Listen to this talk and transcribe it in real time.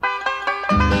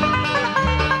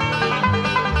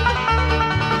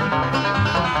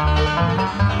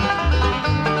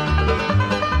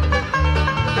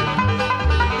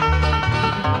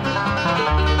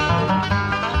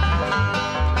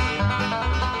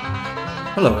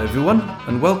Hello everyone,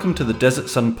 and welcome to the Desert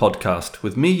Sun podcast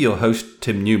with me, your host,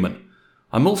 Tim Newman.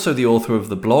 I'm also the author of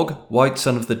the blog, White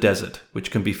Sun of the Desert,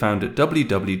 which can be found at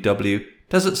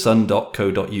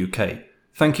www.desertsun.co.uk.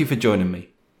 Thank you for joining me.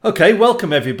 Okay,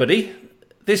 welcome everybody.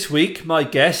 This week, my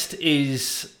guest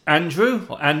is Andrew,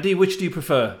 or Andy, which do you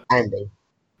prefer?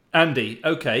 Andy,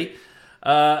 okay.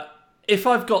 If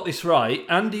I've got this right,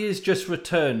 Andy has just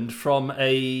returned from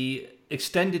a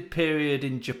extended period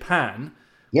in Japan,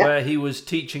 where he was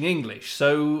teaching English.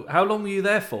 So how long were you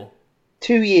there for?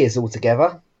 2 years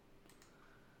altogether.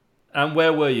 And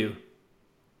where were you?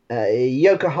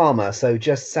 Yokohama, so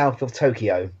just south of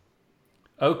Tokyo.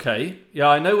 Okay. Yeah,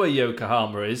 I know where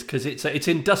Yokohama is, because it's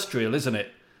industrial, isn't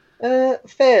it?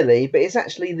 Fairly, but it's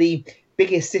actually the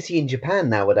biggest city in Japan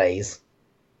nowadays.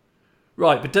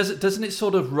 Right, but doesn't it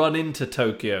sort of run into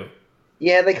Tokyo?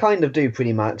 Yeah, they kind of do,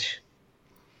 pretty much.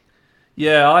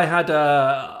 Yeah, I had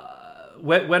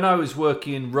when I was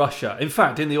working in Russia, in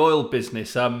fact, in the oil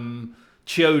business,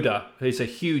 Chiyoda is a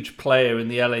huge player in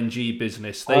the LNG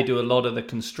business. They do a lot of the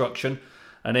construction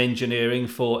and engineering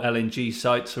for LNG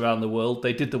sites around the world.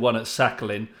 They did the one at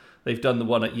Sakhalin. They've done the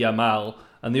one at Yamal.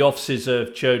 And the offices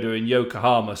of Chiyoda are in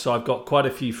Yokohama. So I've got quite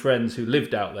a few friends who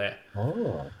lived out there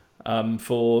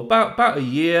for about a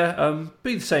year.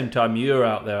 Be the same time you were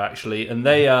out there, actually. And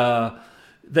they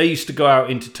used to go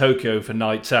out into Tokyo for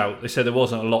nights out. They said there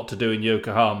wasn't a lot to do in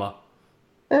Yokohama.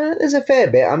 There's a fair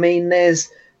bit. I mean, there's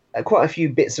quite a few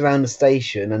bits around the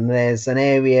station, and there's an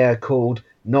area called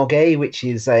Noge, which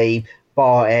is a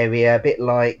bar area, a bit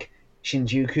like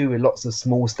Shinjuku, with lots of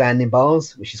small standing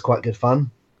bars, which is quite good fun.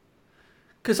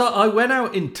 Because I went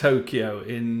out in Tokyo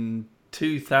in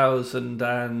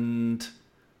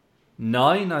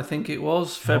 2009, I think it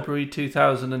was, February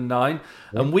 2009,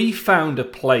 and we found a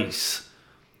place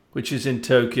which is in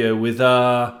Tokyo with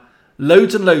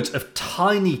loads and loads of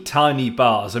tiny, tiny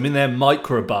bars. I mean, they're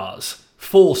micro bars,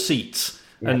 4 seats,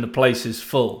 and the place is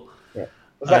full. Yeah.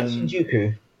 Was that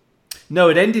Shinjuku? No,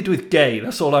 it ended with Gay.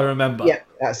 That's all I remember. Yeah,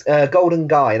 that's Golden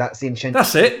Guy. That's in Shinjuku.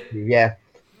 That's it. Yeah.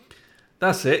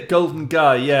 That's it, Golden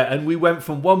Guy, yeah. And we went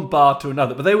from one bar to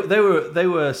another. But they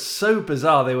were so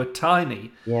bizarre. They were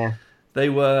tiny. Yeah.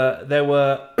 There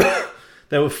were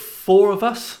 4 of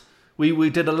us. We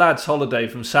did a lads' holiday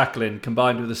from Sakhalin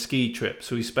combined with a ski trip.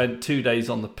 So we spent 2 days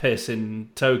on the piss in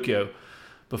Tokyo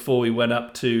before we went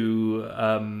up to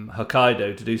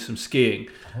Hokkaido to do some skiing.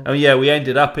 And yeah, we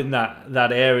ended up in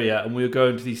that area, and we were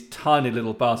going to these tiny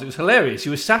little bars. It was hilarious.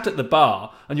 You were sat at the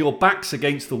bar and your back's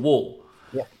against the wall,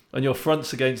 and your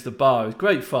front's against the bar. It was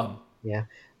great fun. Yeah.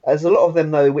 There's a lot of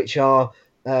them, though, which are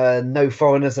no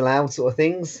foreigners allowed sort of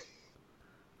things.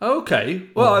 Okay.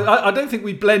 Well, I don't think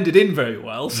we blended in very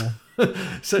well. Yeah.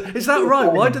 So is that right?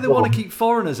 Why do they want to keep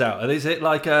foreigners out? Is it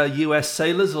like US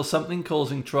sailors or something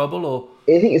causing trouble? Or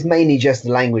I think it's mainly just the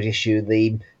language issue.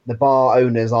 The bar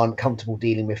owners aren't comfortable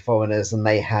dealing with foreigners, and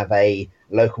they have a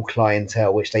local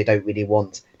clientele which they don't really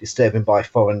want disturbing by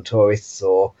foreign tourists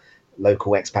or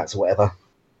local expats or whatever.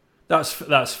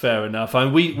 That's fair enough. I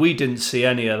mean, we didn't see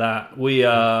any of that. We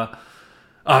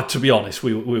to be honest,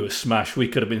 we were smashed. We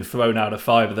could have been thrown out of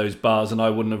 5 of those bars, and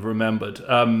I wouldn't have remembered.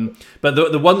 But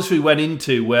the ones we went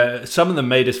into, where some of them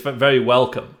made us very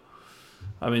welcome.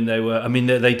 I mean,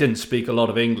 they didn't speak a lot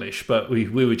of English, but we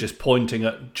were just pointing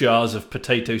at jars of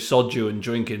potato soju and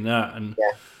drinking that, and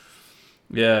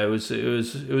it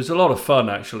was a lot of fun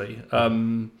actually.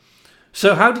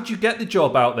 So how did you get the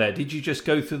job out there? Did you just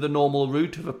go through the normal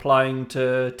route of applying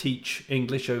to teach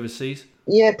English overseas?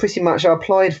 Yeah, pretty much. I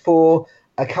applied for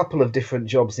a couple of different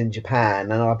jobs in Japan,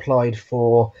 and I applied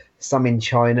for some in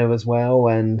China as well,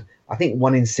 and I think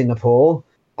one in Singapore,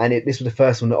 and this was the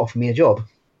first one that offered me a job.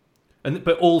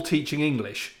 But all teaching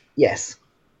English? Yes.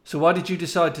 So why did you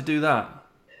decide to do that?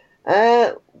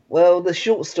 Well, the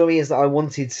short story is that I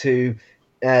wanted to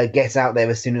get out there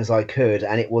as soon as I could,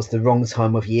 and it was the wrong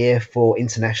time of year for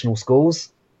international schools.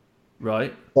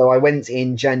 Right. So I went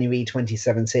in January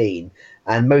 2017,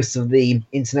 and most of the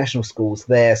international schools,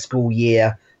 their school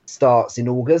year starts in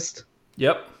August.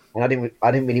 Yep. And I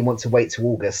didn't really want to wait till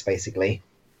August, basically.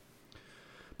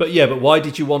 But why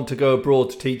did you want to go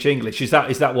abroad to teach English? Is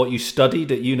that what you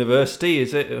studied at university?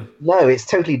 Is it? No, it's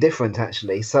totally different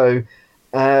actually. So,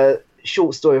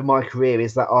 short story of my career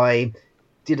is that I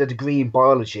did a degree in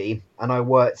biology, and I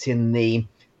worked in the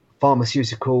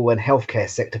pharmaceutical and healthcare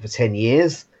sector for 10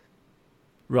 years.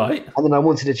 Right. And then I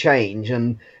wanted to change,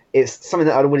 and it's something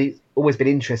that I'd always been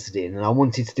interested in, and I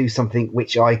wanted to do something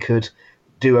which I could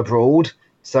do abroad.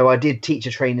 So I did teacher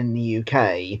training in the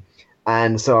UK,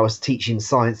 and so I was teaching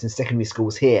science in secondary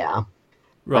schools here.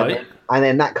 Right. And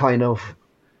then that kind of,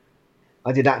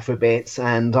 I did that for a bit,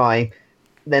 and I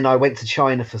went to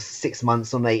China for 6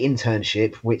 months on a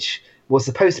internship, which was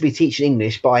supposed to be teaching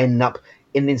English, but I ended up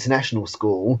in an international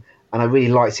school, and I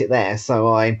really liked it there. So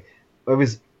I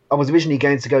was originally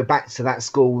going to go back to that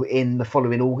school in the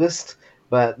following August,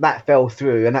 but that fell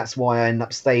through, and that's why I ended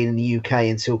up staying in the UK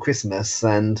until Christmas,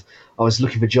 and I was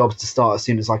looking for jobs to start as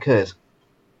soon as I could.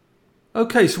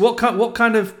 Okay, so what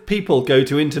kind of people go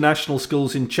to international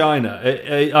schools in China?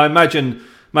 I imagine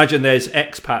there's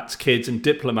expats kids and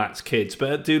diplomats kids,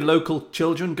 but do local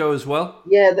children go as well?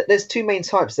 Yeah, there's two main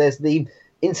types. There's the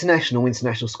international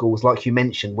schools, like you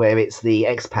mentioned, where it's the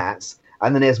expats,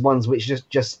 and then there's ones which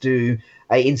just do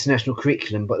a international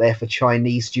curriculum, but they're for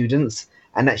Chinese students,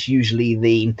 and that's usually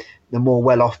the more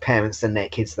well-off parents and their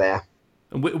kids there.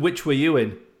 And which were you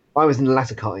in? I was in the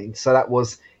latter kind, so it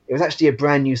was actually a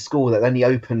brand new school that only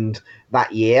opened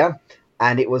that year,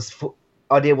 and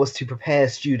idea was to prepare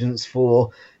students for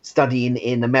studying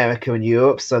in America and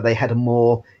Europe, so they had a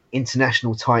more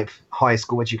international type high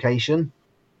school education.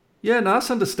 Yeah, no,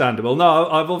 that's understandable. No,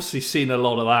 I've obviously seen a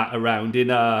lot of that around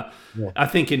I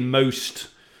think in most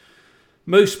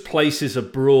places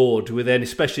abroad,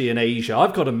 especially in Asia.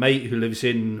 I've got a mate who lives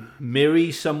in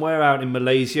Miri somewhere out in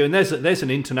Malaysia, and there's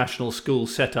an international school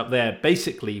set up there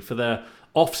basically for the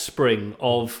offspring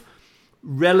of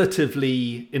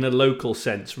relatively, in a local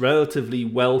sense, relatively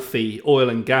wealthy oil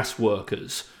and gas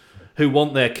workers who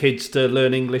want their kids to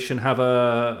learn English and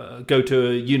go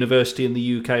to a university in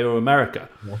the UK or America.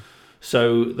 Yeah.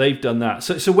 So they've done that.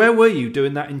 So where were you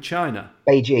doing that in China?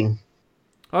 Beijing.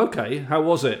 Okay, how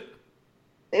was it?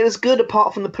 It was good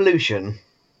apart from the pollution.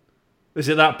 Is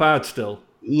it that bad still?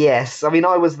 Yes. I mean,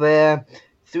 I was there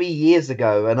 3 years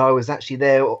ago, and I was actually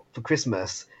there for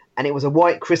Christmas, and it was a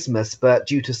white Christmas, but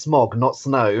due to smog, not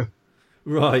snow.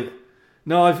 Right.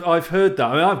 No, I've heard that.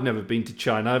 I mean, I've never been to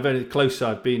China. The closest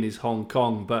I've been is Hong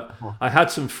Kong, but I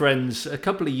had some friends a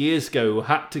couple of years ago who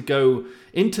had to go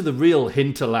into the real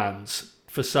hinterlands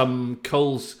for some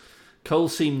coal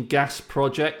seam gas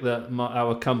project that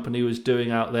our company was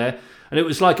doing out there. And it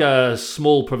was like a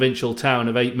small provincial town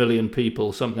of 8 million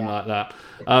people, something like that.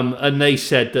 And they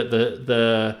said that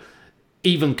the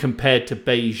even compared to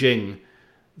Beijing,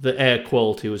 the air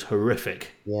quality was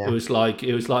horrific. Yeah. It was like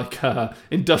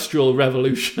industrial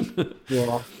revolution.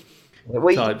 Yeah.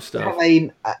 Type stuff.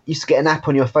 Used to get an app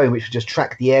on your phone which would just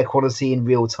track the air quality in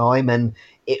real time, and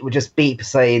it would just beep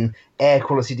saying air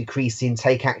quality decreasing,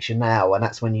 take action now, and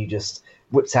that's when you just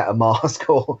whipped out a mask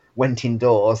or went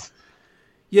indoors.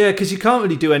 Yeah, because you can't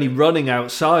really do any running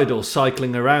outside or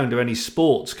cycling around or any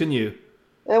sports, can you?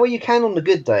 Well, you can on the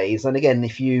good days, and again,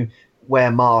 if you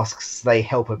wear masks, they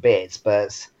help a bit,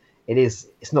 but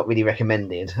it's not really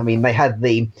recommended. I mean, they had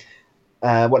the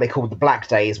what they called the black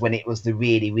days when it was the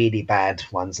really, really bad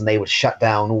ones, and they would shut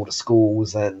down all the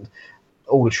schools and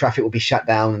all the traffic would be shut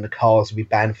down and the cars would be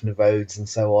banned from the roads and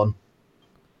so on.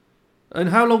 And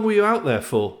how long were you out there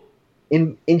for?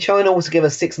 In China altogether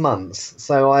 6 months.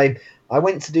 So I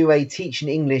went to do a teaching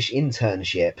English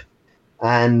internship,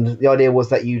 and the idea was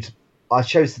that I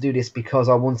chose to do this because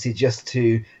I wanted just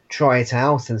to try it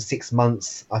out, and 6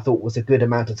 months I thought was a good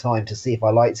amount of time to see if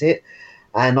I liked it.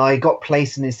 And I got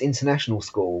placed in this international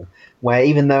school where,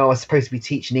 even though I was supposed to be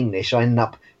teaching English, I ended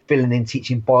up filling in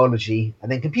teaching biology and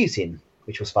then computing,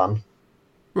 which was fun.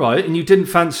 Right, and you didn't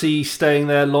fancy staying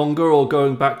there longer or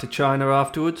going back to China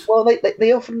afterwards? Well,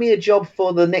 they offered me a job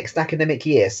for the next academic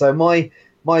year. So my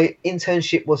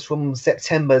internship was from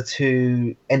September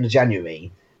to end of January.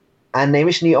 And they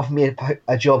originally offered me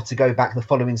a job to go back the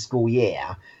following school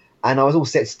year. And I was all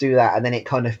set to do that, and then it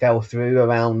kind of fell through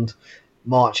around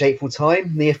March, April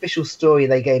time. The official story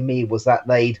they gave me was that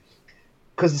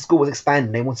because the school was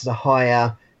expanding, they wanted to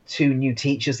hire 2 new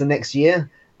teachers the next year.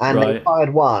 And They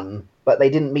hired 1, but they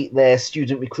didn't meet their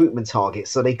student recruitment target,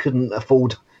 so they couldn't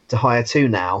afford to hire 2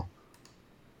 now.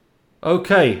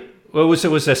 Okay. Well, was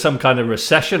there some kind of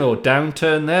recession or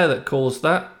downturn there that caused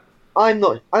that? I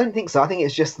don't think so. I think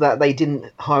it's just that they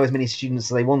didn't hire as many students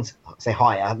as they wanted. They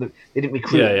didn't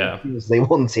recruit as many as they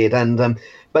wanted. And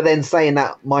but then saying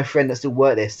that, my friend that still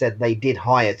worked there said they did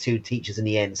hire 2 teachers in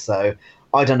the end. So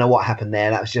I don't know what happened there.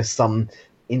 That was just some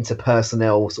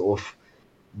interpersonnel sort of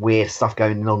weird stuff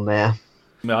going on there.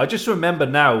 I just remember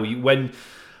now when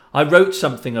I wrote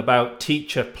something about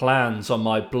teacher plans on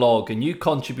my blog, and you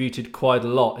contributed quite a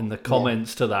lot in the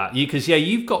comments to that. Because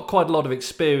you've got quite a lot of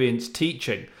experience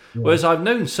teaching. Whereas I've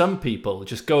known some people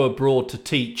just go abroad to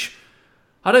teach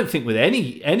I don't think with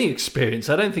any experience.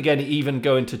 I don't think any even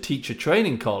going to teacher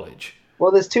training college.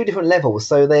 Well, there's two different levels.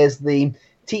 So there's the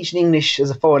teaching English as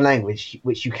a foreign language,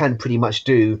 which you can pretty much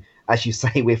do, as you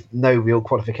say, with no real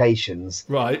qualifications.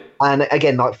 Right. And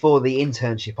again, like for the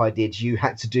internship I did, you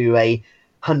had to do a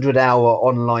 100-hour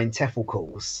online TEFL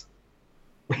course,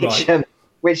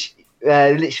 which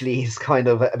literally is kind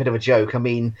of a bit of a joke. I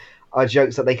mean, I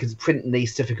joked that they could print the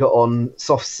certificate on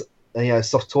soft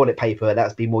toilet paper.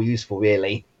 That'd be more useful,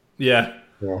 really. Yeah.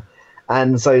 Yeah.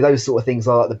 And so those sort of things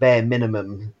are like the bare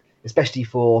minimum, especially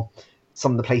for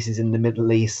some of the places in the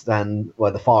Middle East and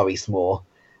the Far East more.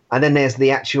 And then there's the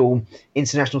actual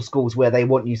international schools where they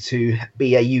want you to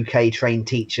be a UK trained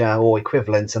teacher or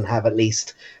equivalent and have at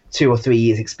least 2 or 3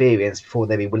 years experience before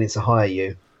they'd be willing to hire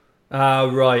you.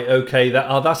 Right. Okay.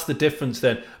 That's the difference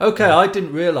then. Okay. I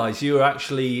didn't realise you were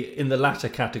actually in the latter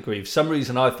category. For some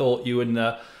reason, I thought you were in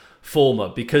the former,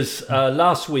 because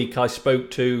last week I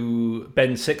spoke to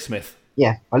Ben Sixsmith.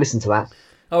 Yeah, I listened to that.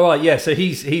 All right. Yeah. So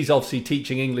he's obviously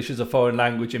teaching English as a foreign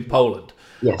language in Poland.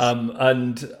 Yes.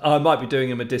 And I might be doing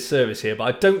him a disservice here, but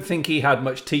I don't think he had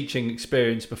much teaching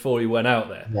experience before he went out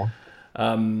there. Yeah.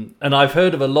 And I've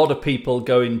heard of a lot of people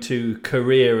going to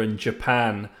Korea and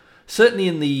Japan. Certainly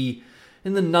in the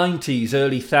 90s,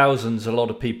 early thousands, a lot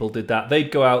of people did that.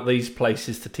 They'd go out these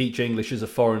places to teach English as a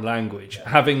foreign language,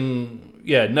 having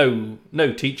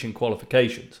no teaching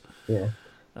qualifications. Yeah.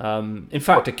 In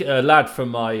fact, a lad from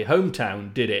my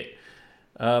hometown did it.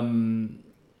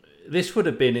 This would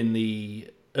have been in the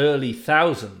early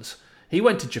thousands. He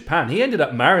went to Japan. He ended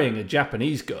up marrying a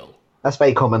Japanese girl. That's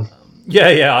very common.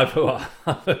 Yeah, I've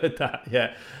heard that.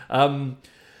 Yeah. And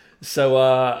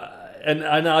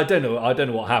I don't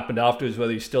know what happened afterwards,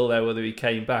 whether he's still there, whether he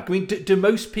came back. I mean, do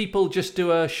most people just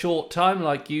do a short time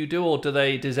like you do, or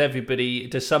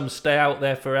does some stay out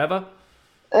there forever?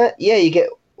 Yeah, you get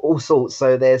all sorts.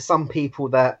 So there's some people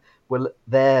that were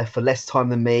there for less time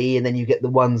than me, and then you get the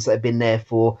ones that have been there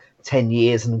for 10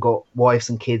 years and got wives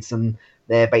and kids, and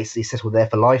they're basically settled there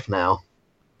for life now.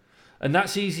 And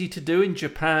that's easy to do in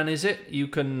Japan, is it? You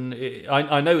can.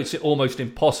 I know it's almost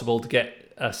impossible to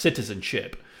get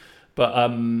citizenship, but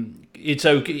it's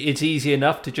okay. It's easy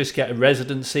enough to just get a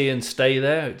residency and stay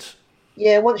there.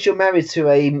 Yeah, once you're married to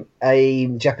a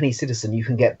Japanese citizen, you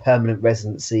can get permanent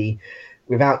residency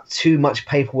without too much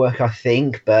paperwork, I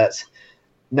think. But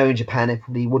knowing Japan, it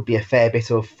probably would be a fair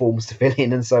bit of forms to fill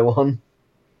in and so on.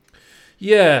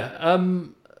 Yeah.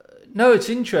 No, it's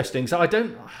interesting. So I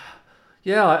don't.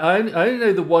 Yeah, I only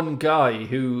know the one guy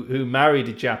who married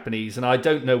a Japanese, and I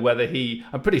don't know whether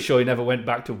I'm pretty sure he never went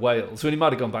back to Wales. Well, he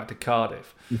might have gone back to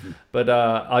Cardiff. Mm-hmm. But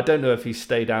I don't know if he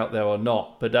stayed out there or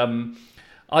not. But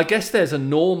I guess there's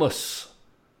enormous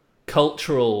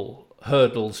cultural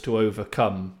hurdles to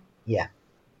overcome. Yeah.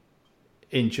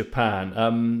 In Japan.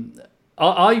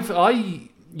 I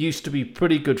used to be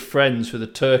pretty good friends with a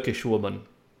Turkish woman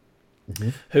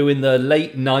who in the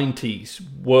late 90s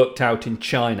worked out in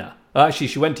China. Actually,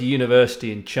 she went to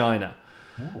university in China.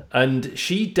 Oh. And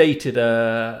she dated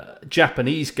a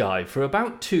Japanese guy for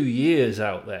about 2 years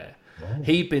out there. Oh.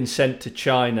 He'd been sent to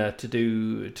China to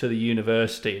the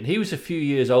university, and he was a few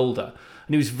years older,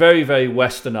 and he was very, very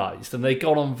westernized, and they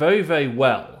got on very, very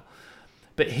well.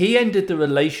 But he ended the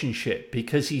relationship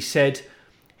because he said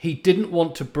he didn't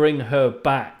want to bring her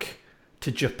back to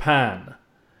Japan.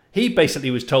 He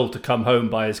basically was told to come home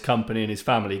by his company and his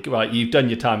family. Right, you've done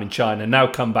your time in China, now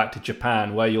come back to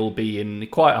Japan, where you'll be in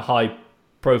quite a high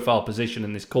profile position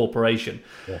in this corporation.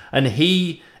 Yeah. And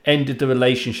he ended the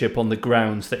relationship on the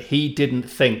grounds that he didn't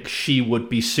think she would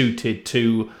be suited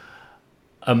to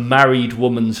a married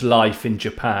woman's life in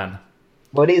Japan.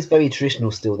 Well, it is very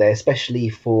traditional still there, especially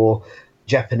for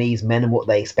Japanese men and what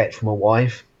they expect from a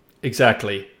wife.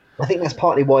 Exactly. I think that's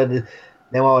partly why there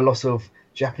are a lot of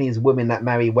Japanese women that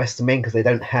marry Western men, because they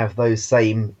don't have those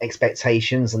same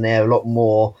expectations and they're a lot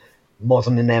more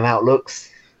modern in their outlooks.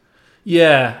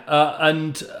 Yeah,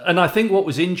 and I think what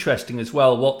was interesting as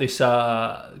well, what this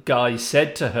guy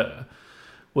said to her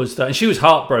was that, and she was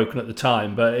heartbroken at the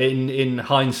time, but in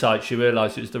hindsight she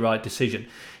realised it was the right decision.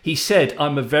 He said,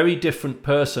 "I'm a very different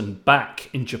person back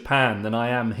in Japan than I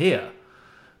am here.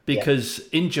 Because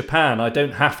in Japan, I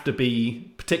don't have to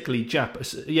be particularly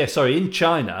in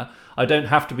China, I don't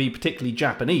have to be particularly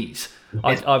Japanese.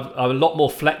 I'm a lot more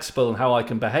flexible in how I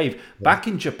can behave. Yeah. Back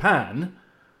in Japan,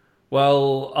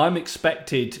 well, I'm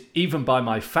expected, even by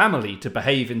my family, to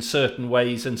behave in certain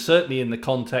ways, and certainly in the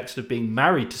context of being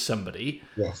married to somebody.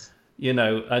 Yes.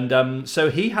 And so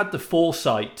he had the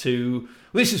foresight to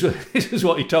This is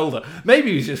what he told her. Maybe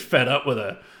he was just fed up with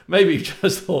her. Maybe he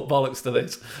just thought, bollocks to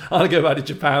this. I'll go back to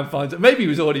Japan, find it. Maybe he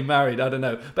was already married. I don't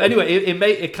know. But anyway,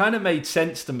 it kind of made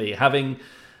sense to me, having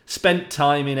spent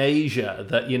time in Asia,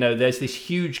 that, you know, there's this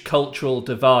huge cultural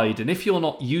divide, and if you're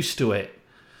not used to it,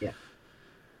 Yeah.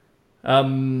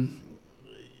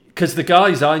 because the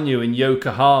guys I knew in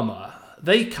Yokohama,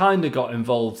 they kind of got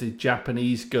involved with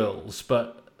Japanese girls,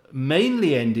 but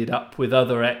mainly ended up with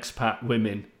other expat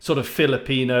women, sort of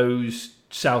Filipinos,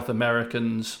 South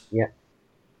Americans. Yeah.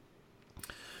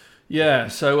 Yeah.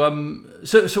 So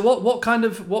what kind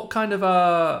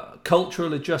of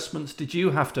cultural adjustments did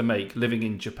you have to make living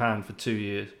in Japan for 2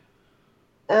 years?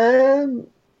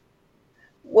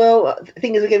 Well, the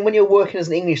thing is, again, when you're working as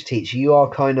an English teacher, you are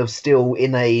kind of still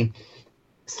in a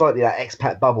slightly that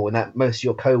expat bubble, and that most of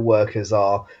your co-workers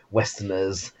are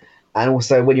Westerners. And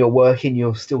also, when you're working,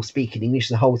 you're still speaking English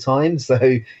the whole time, so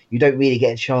you don't really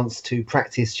get a chance to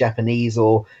practice Japanese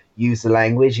or use the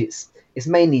language. It's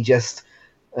mainly just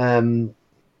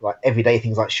like everyday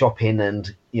things like shopping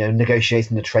and, you know,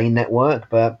 negotiating the train network.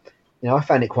 But, you know, I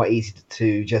found it quite easy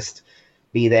to just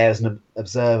be there as an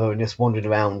observer and just wandering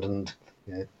around and,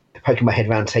 you know, poking my head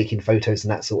around, taking photos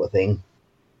and that sort of thing.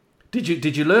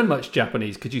 Did you learn much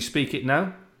Japanese? Could you speak it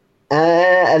now?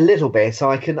 A little bit.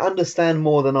 I can understand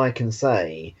more than I can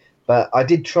say, but I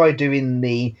did try doing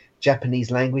the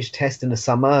Japanese language test in the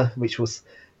summer, which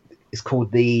is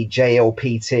called the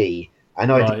JLPT. I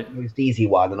know I did the most easy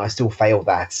one, and I still failed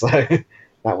that, so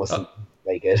that wasn't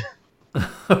very good.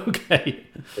 Okay.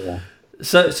 Yeah.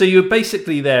 So you're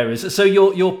basically there. So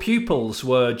your pupils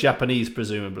were Japanese,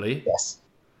 presumably? Yes.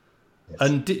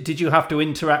 And did you have to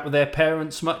interact with their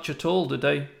parents much at all? Did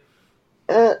they?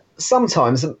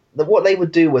 Sometimes. What they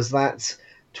would do was that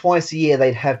twice a year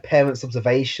they'd have parents'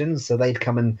 observations, so they'd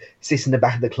come and sit in the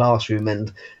back of the classroom,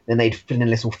 and then they'd fill in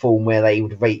a little form where they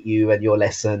would rate you and your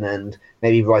lesson and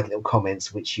maybe write little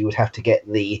comments, which you would have to get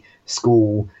the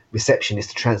school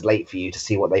receptionist to translate for you to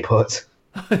see what they put.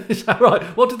 Is that right?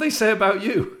 What did they say about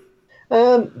you?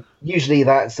 Usually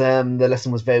that the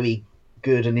lesson was very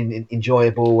good and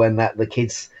enjoyable, and that the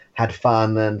kids had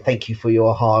fun, and thank you for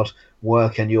your hard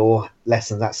work and your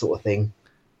lessons, that sort of thing.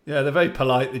 Yeah, they're very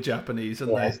polite, the Japanese,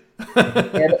 aren't they?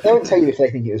 Yeah, they won't tell you if they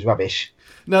think it was rubbish.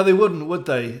 No, they wouldn't, would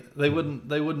they? They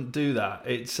wouldn't do that.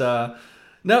 It's no.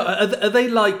 Are they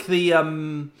like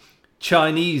the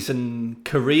Chinese and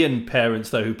Korean parents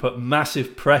though, who put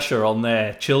massive pressure on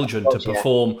their children to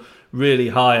perform really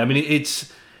high? I mean,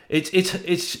 it's.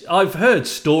 I've heard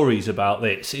stories about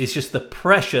this. It's just the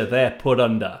pressure they're put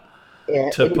under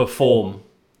to perform.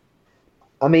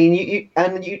 I mean,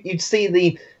 you'd see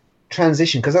the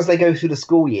transition, because as they go through the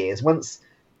school years, when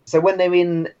they're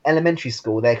in elementary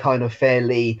school, they're kind of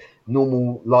fairly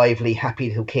normal, lively, happy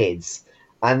little kids,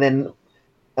 and then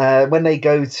when they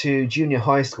go to junior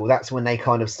high school, that's when they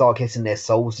kind of start getting their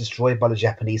souls destroyed by the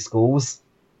Japanese schools.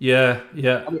 Yeah.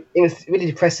 I mean, it was really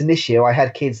depressing this year. I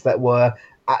had kids that were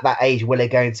at that age where they're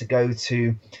going to go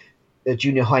to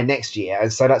junior high next year,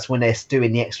 and so that's when they're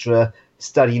doing the extra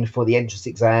studying for the entrance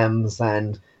exams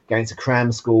and going to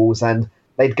cram schools, and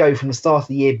they'd go from the start of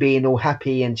the year being all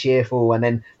happy and cheerful, and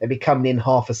then they'd be coming in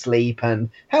half asleep and,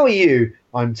 how are you?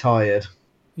 I'm tired.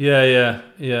 Yeah.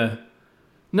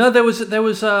 No, there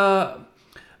was a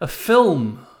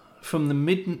film from the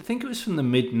mid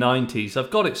 90s.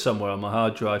 I've got it somewhere on my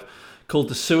hard drive, called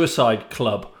The Suicide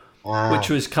Club, which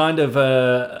was kind of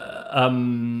a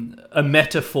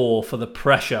metaphor for the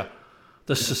pressure,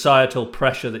 the societal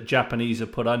pressure that Japanese are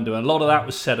put under, and a lot of that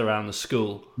was set around the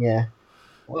school. Yeah.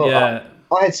 Well,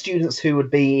 I had students who would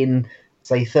be in,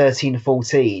 say, 13,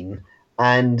 14,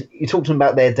 and you talk to them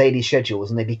about their daily schedules,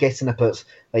 and they'd be getting up at,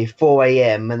 say, 4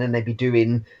 a.m, and then they'd be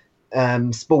doing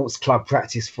sports club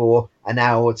practice for an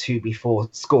hour or two before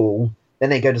school. Then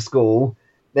they go to school.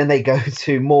 Then they go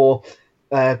to more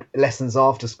lessons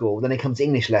after school. Then they come to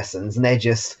English lessons, and they're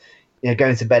just, you know,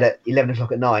 going to bed at 11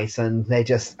 o'clock at night, and they're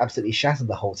just absolutely shattered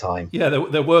the whole time. Yeah,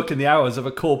 they're working the hours of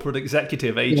a corporate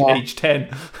executive age 10.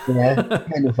 Yeah,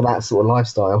 depending for that sort of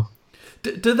lifestyle.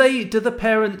 Do the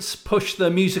parents push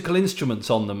the musical instruments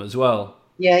on them as well?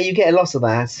 Yeah, you get a lot of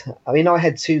that. I mean, I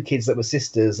had two kids that were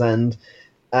sisters, and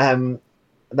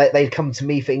they'd come to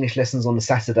me for English lessons on a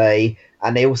Saturday,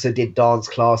 and they also did dance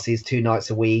classes 2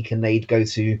 nights a week, and they'd go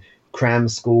to cram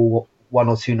school 1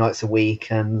 or 2 nights a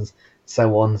week, and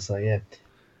so on. So yeah,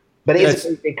 but it is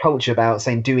a big culture about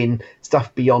saying doing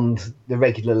stuff beyond the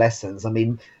regular lessons. I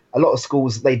mean, a lot of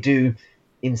schools, they do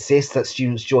insist that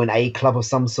students join a club of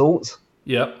some sort.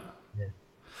 Yep.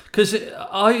 Because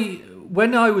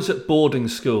when I was at boarding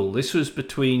school, this was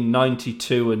between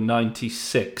 92 and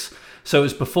 96, So it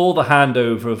was before the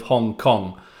handover of Hong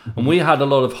Kong. And we had a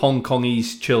lot of Hong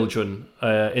Kongese children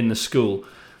in the school.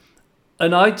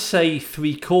 And I'd say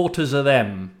 3/4 of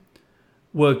them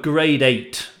were grade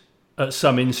 8 at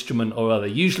some instrument or other,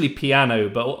 usually piano,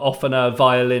 but often a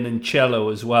violin and cello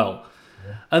as well.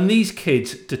 Yeah. And these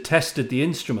kids detested the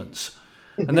instruments.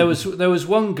 And there was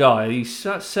one guy, he's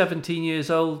 17 years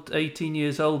old, 18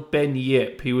 years old, Ben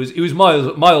Yip. He was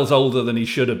miles older than he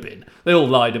should have been. They all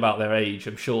lied about their age,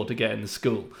 I'm sure, to get in the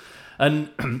school. And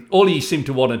all he seemed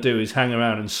to want to do is hang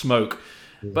around and smoke.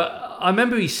 Yeah. But I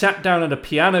remember he sat down at a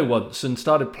piano once and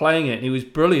started playing it, and he was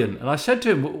brilliant. And I said to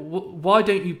him, why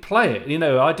don't you play it?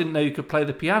 I didn't know you could play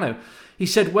the piano. He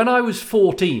said, when I was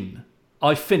 14,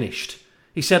 I finished.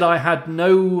 He said, I had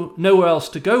nowhere else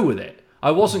to go with it. I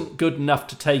wasn't good enough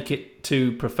to take it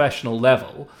to professional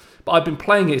level, but I've been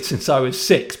playing it since I was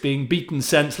 6, being beaten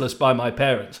senseless by my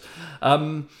parents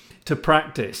to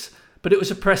practice. But it was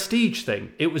a prestige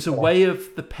thing. It was a way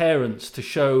of the parents to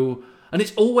show, and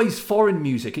it's always foreign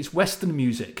music. It's Western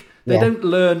music. They don't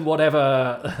learn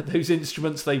whatever those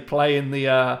instruments they play in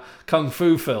the kung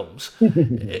fu films.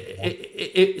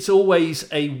 It's always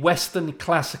a Western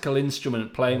classical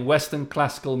instrument playing Western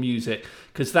classical music,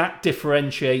 because that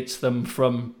differentiates them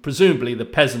from presumably the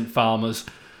peasant farmers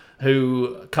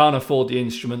who can't afford the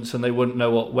instruments and they wouldn't know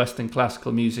what Western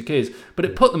classical music is. But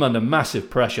it put them under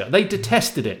massive pressure. They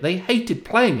detested it. They hated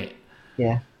playing it.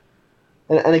 Yeah.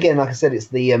 And again, like I said, it's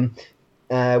the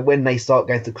when they start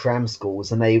going to cram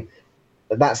schools, and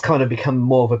that's kind of become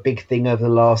more of a big thing over the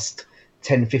last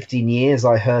 10, 15 years.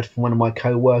 I heard from one of my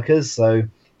co-workers. So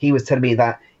he was telling me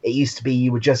that it used to be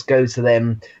you would just go to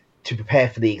them to prepare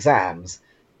for the exams,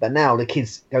 but now the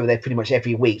kids go there pretty much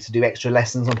every week to do extra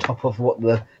lessons on top of what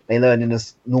they learn in a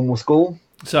normal school.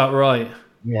 Is that right?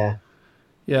 Yeah.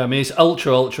 Yeah, I mean, it's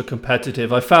ultra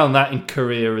competitive. I found that in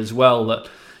Korea as well, that,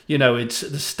 it's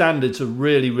the standards are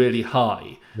really, really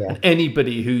high. Yeah. And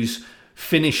anybody who's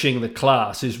finishing the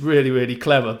class is really, really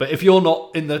clever. But if you're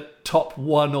not in the top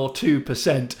 1 or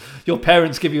 2%, your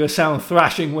parents give you a sound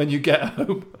thrashing when you get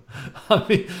home. I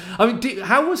mean,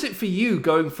 how was it for you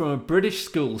going from a British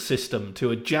school system to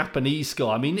a Japanese school?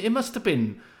 I mean, it must have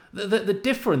been the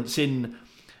difference in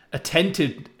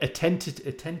attentiveness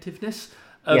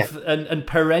and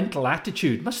parental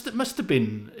attitude must have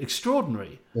been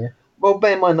extraordinary. Yeah. Well,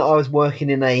 bear in mind that I was working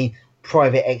in a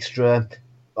private extra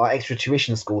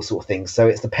tuition school sort of thing, so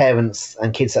it's the parents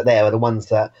and kids that there are the ones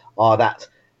that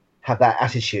have that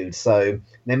attitude. So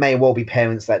there may well be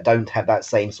parents that don't have that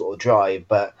same sort of drive,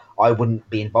 but I wouldn't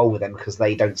be involved with them because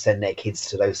they don't send their kids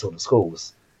to those sort of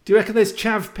schools. Do you reckon there's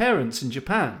chav parents in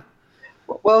Japan?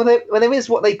 Well, there is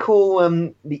what they call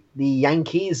the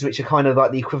Yankees, which are kind of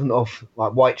like the equivalent of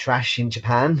like white trash in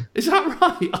Japan. Is that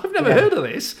right? I've never heard of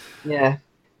this. Yeah.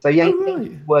 So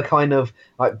Yankees were kind of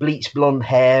like bleach blonde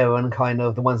hair and kind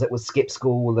of the ones that would skip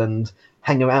school and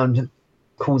hang around,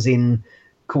 causing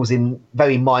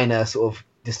very minor sort of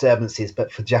disturbances.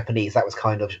 But for Japanese, that was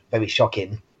kind of very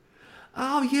shocking.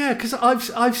 Oh yeah, because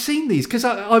I've seen these, because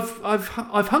I've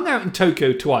hung out in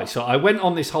Tokyo twice. So I went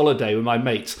on this holiday with my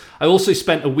mates. I also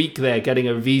spent a week there getting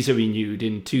a visa renewed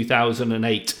in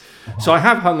 2008. So I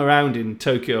have hung around in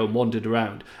Tokyo and wandered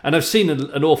around, and I've seen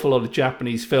an awful lot of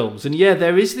Japanese films. And yeah,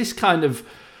 there is this kind of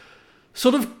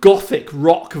sort of gothic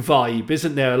rock vibe,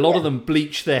 isn't there? A lot of them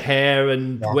bleach their hair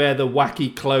and wear the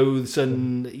wacky clothes,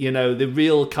 and the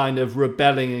real kind of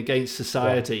rebelling against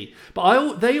society.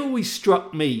 But they always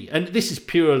struck me, and this is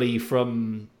purely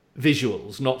from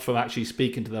visuals, not from actually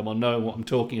speaking to them or knowing what I'm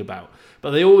talking about, but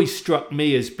they always struck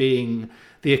me as being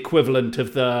the equivalent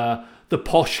of the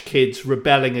posh kids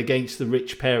rebelling against the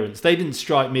rich parents. They didn't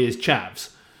strike me as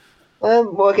chavs.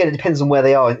 Well, again, it depends on where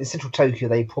they are. In central Tokyo,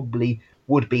 they probably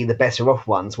would be the better off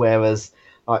ones, whereas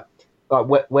like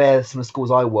where some of the schools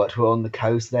I worked were on the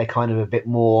coast, they're kind of a bit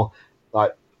more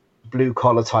like blue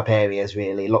collar type areas,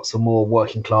 really. Lots of more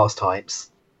working class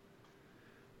types.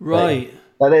 Right.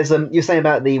 But there's you're saying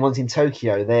about the ones in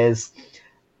Tokyo. There's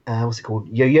what's it called?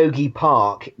 Yoyogi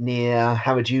Park near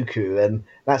Harajuku, and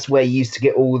that's where you used to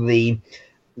get all the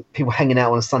people hanging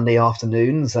out on Sunday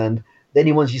afternoons. And the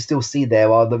only ones you still see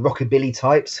there are the rockabilly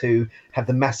types who have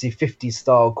the massive 50s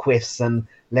style quiffs and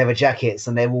leather jackets,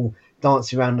 and they're all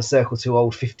dancing around in a circle to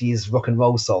old 50s rock and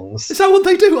roll songs. Is that what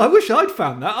they do? I wish I'd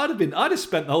found that. I'd have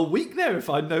spent the whole week there if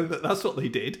I'd known that that's what they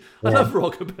did. I love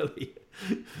rockabilly.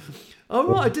 Oh,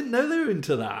 right, I didn't know they were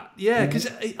into that. Yeah, because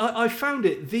I found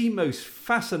it the most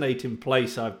fascinating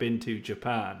place I've been to,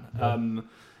 Japan.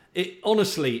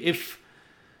 Honestly, if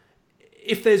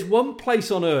there's one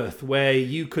place on Earth where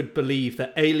you could believe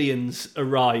that aliens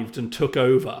arrived and took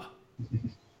over,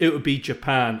 it would be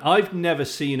Japan. I've never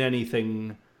seen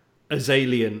anything as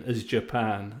alien as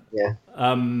Japan. Yeah.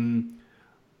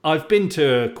 I've been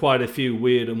to quite a few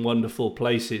weird and wonderful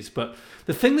places, but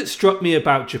the thing that struck me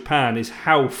about Japan is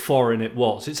how foreign it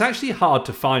was. It's actually hard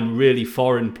to find really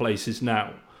foreign places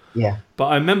now. Yeah. But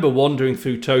I remember wandering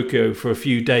through Tokyo for a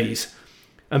few days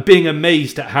and being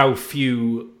amazed at how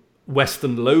few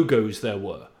Western logos there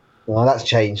were. Well, that's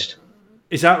changed.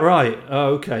 Is that right?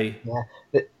 Oh, okay.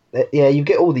 Yeah, you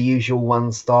get all the usual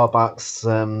ones, Starbucks,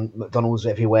 McDonald's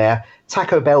everywhere.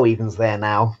 Taco Bell even's there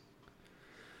now.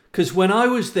 Because when I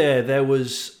was there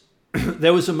was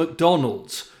there was a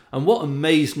McDonald's, and what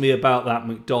amazed me about that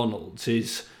McDonald's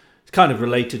is it's kind of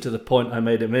related to the point I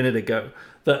made a minute ago,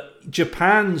 that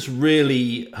Japan's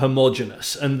really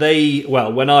homogenous, and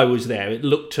when I was there, it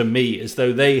looked to me as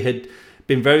though they had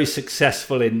been very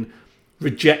successful in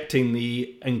rejecting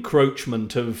the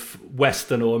encroachment of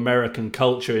Western or American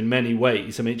culture in many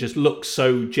ways. I mean, it just looks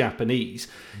so Japanese.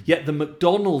 Yet the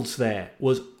McDonald's there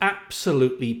was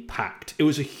absolutely packed. It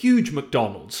was a huge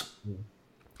McDonald's,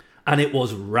 and it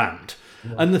was rammed.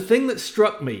 Yeah. And the thing that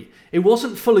struck me, it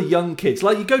wasn't full of young kids.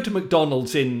 Like you go to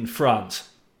McDonald's in France,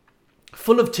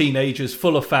 full of teenagers,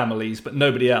 full of families, but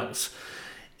nobody else.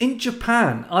 In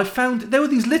Japan, I found there were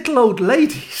these little old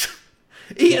ladies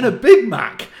eating a Big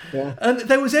Mac. Yeah. And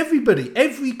there was everybody.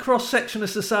 Every cross-section of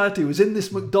society was in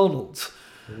this McDonald's.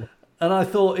 Yeah. And I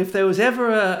thought if there was ever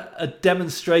a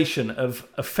demonstration of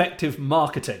effective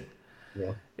marketing,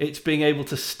 it's being able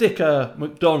to stick a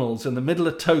McDonald's in the middle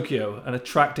of Tokyo and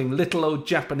attracting little old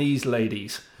Japanese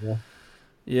ladies.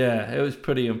 Yeah, it was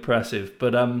pretty impressive.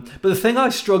 But the thing I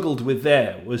struggled with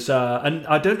there was, and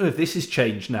I don't know if this has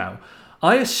changed now,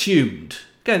 I assumed,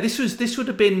 again, this would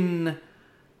have been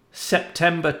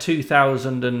September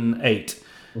 2008.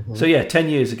 Mm-hmm. So yeah, 10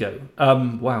 years ago.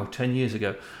 Wow, 10 years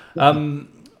ago.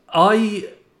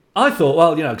 I thought,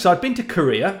 well, because I'd been to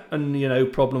Korea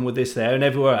and, problem with this there and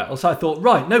everywhere else. I thought,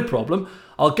 right, no problem.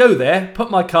 I'll go there, put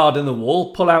my card in the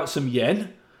wall, pull out some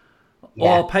yen, or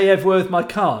I'll pay everywhere with my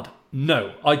card.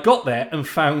 No, I got there and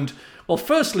found, well,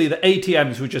 firstly, the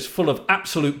ATMs were just full of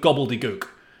absolute gobbledygook.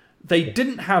 They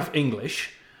didn't have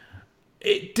English.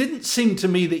 It didn't seem to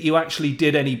me that you actually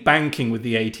did any banking with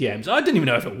the ATMs. I didn't even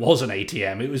know if it was an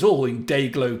ATM. It was all in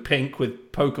Dayglow pink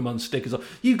with Pokemon stickers on.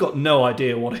 You've got no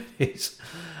idea what it is.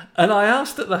 And I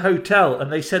asked at the hotel,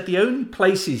 and they said the only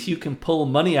places you can pull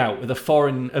money out with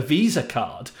a Visa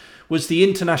card was the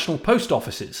international post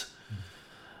offices.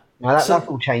 Now that's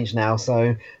all changed now.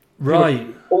 So right,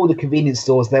 all the convenience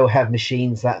stores, they'll have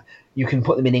machines that you can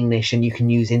put them in English and you can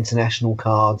use international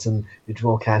cards and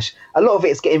withdraw cash. A lot of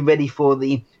it's getting ready for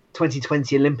the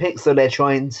 2020 Olympics, so they're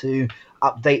trying to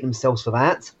update themselves for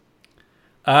that.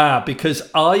 Because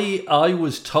I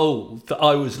was told that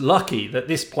I was lucky that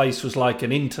this place was like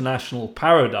an international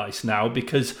paradise now,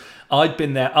 because I'd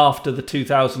been there after the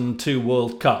 2002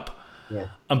 World Cup. Yeah.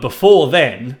 And before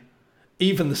then,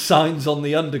 even the signs on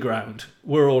the underground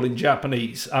were all in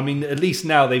Japanese. I mean, at least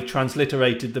now they've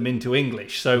transliterated them into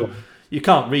English. So you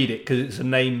can't read it because it's a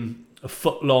name a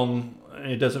foot long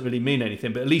and it doesn't really mean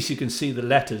anything. But at least you can see the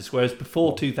letters. Whereas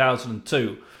before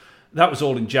 2002, that was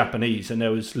all in Japanese and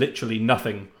there was literally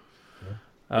nothing.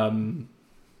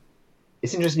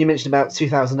 It's interesting you mentioned about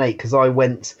 2008 because I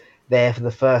went there for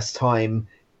the first time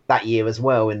that year as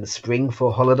well in the spring for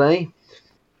a holiday.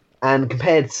 And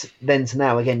compared then to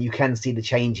now, again, you can see the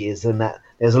changes and that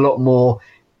there's a lot more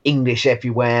English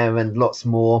everywhere and lots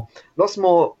more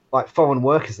like foreign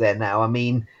workers there now. I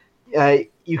mean,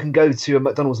 you can go to a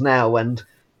McDonald's now and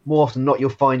more often than not,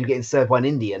 you'll find you're getting served by an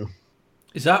Indian.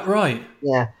 Is that right?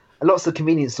 Yeah. And lots of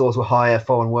convenience stores will hire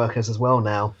foreign workers as well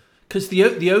now. Because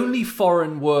the only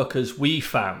foreign workers we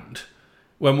found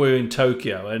when we were in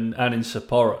Tokyo and in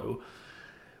Sapporo,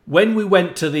 when we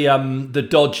went to the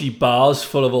dodgy bars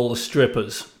full of all the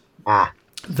strippers,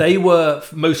 they were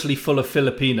mostly full of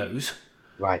Filipinos.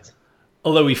 Right.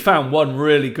 Although we found one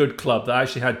really good club that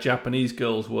actually had Japanese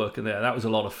girls working there. That was a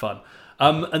lot of fun.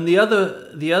 And the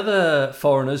other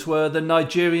foreigners were the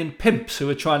Nigerian pimps who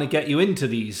were trying to get you into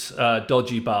these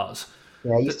dodgy bars.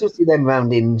 Yeah, you still see them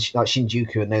around in like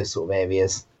Shinjuku and those sort of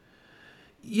areas.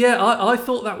 Yeah, I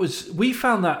thought we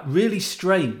found that really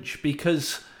strange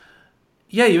because,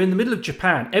 yeah, you're in the middle of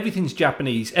Japan, everything's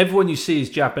Japanese, everyone you see is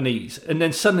Japanese, and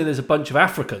then suddenly there's a bunch of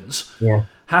Africans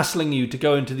hassling you to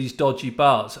go into these dodgy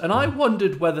bars. And I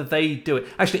wondered whether they do it.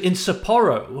 Actually, in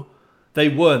Sapporo, they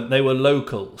weren't, they were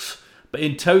locals. But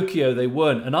in Tokyo, they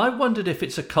weren't. And I wondered if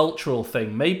it's a cultural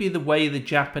thing. Maybe the way the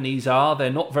Japanese are, they're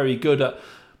not very good at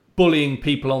bullying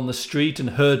people on the street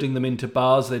and herding them into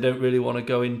bars they don't really want to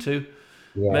go into.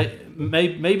 Yeah,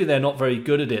 Maybe they're not very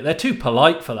good at it. They're too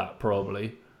polite for that,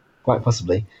 probably. quite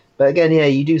possibly. But again, yeah,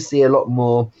 you do see a lot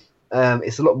more.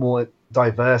 It's a lot more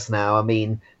diverse now. I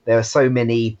mean, there are so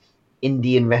many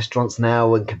Indian restaurants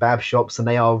now and kebab shops, and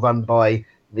they are run by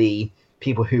the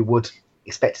people who would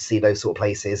expect to see those sort of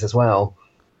places as well.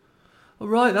 All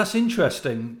right, that's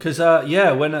interesting because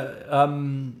when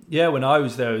I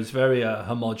was there, it was very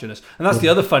homogenous, and that's the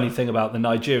other funny thing about the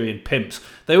Nigerian pimps.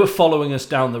 They were following us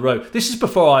down the road. This is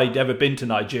before I'd ever been to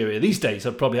Nigeria. These days,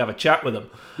 I'd probably have a chat with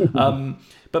them.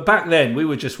 But back then, we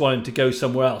were just wanting to go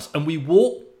somewhere else, and we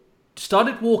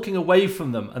started walking away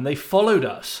from them, and they followed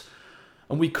us,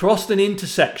 and we crossed an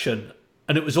intersection,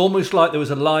 and it was almost like there was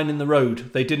a line in the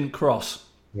road they didn't cross.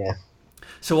 Yeah.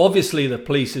 So obviously the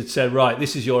police had said, right,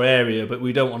 this is your area, but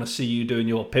we don't want to see you doing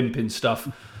your pimping stuff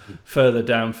further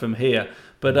down from here.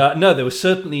 But no, there was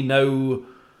certainly no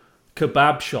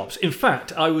kebab shops. In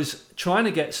fact, I was trying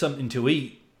to get something to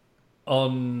eat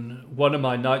on one of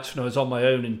my nights when I was on my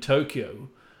own in Tokyo,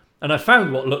 and I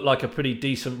found what looked like a pretty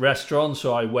decent restaurant.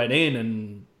 So I went in,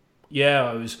 and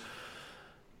I was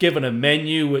given a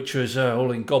menu which was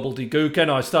all in gobbledygook,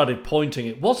 and I started pointing.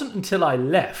 It wasn't until I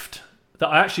left that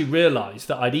I actually realised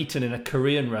that I'd eaten in a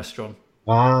Korean restaurant.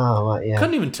 Ah, right, yeah.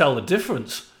 Couldn't even tell the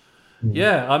difference.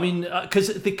 Yeah, I mean,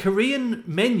 because the Korean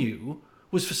menu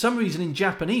was for some reason in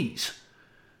Japanese,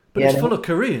 but it's full of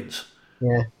Koreans.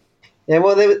 Yeah. Yeah,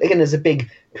 well, again, there's a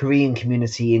big Korean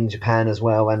community in Japan as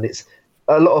well, and it's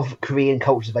a lot of Korean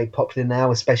culture is very popular now,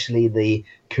 especially the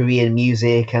Korean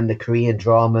music and the Korean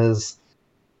dramas,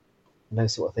 and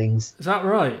those sort of things. Is that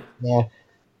right? Yeah.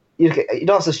 You'd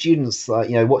ask the students,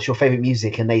 what's your favourite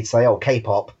music, and they'd say, oh,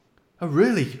 K-pop. Oh,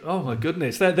 really? Oh, my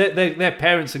goodness. Their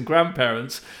parents and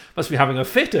grandparents must be having a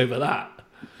fit over that.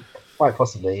 Quite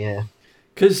possibly, yeah.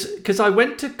 Because I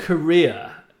went to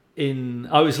Korea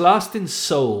I was last in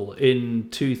Seoul in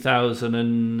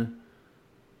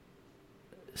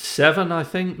 2007, I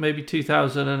think, maybe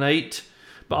 2008.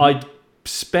 But I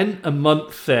spent a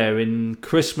month there in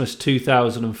Christmas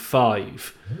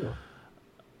 2005. Oh.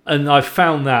 And I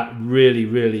found that really,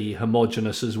 really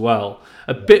homogenous as well.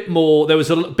 There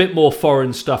was a bit more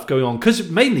foreign stuff going on,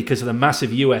 mainly because of the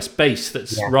massive US base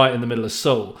that's right in the middle of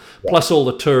Seoul, plus all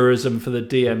the tourism for the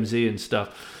DMZ and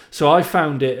stuff. So I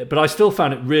still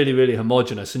found it really, really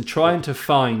homogenous. And trying to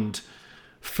find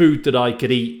food that I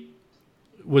could eat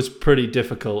was pretty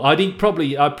difficult. I'd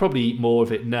probably eat more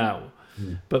of it now,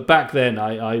 but back then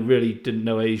I really didn't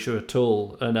know Asia at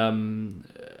all, and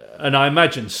I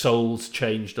imagine Seoul's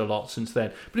changed a lot since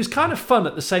then. But it's kind of fun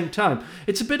at the same time.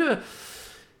 It's a bit of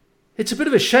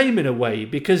a shame in a way,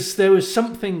 because there was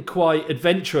something quite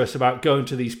adventurous about going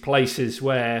to these places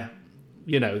where,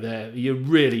 you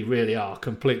really, really are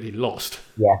completely lost.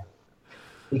 Yeah.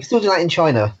 You can still do that in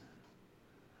China.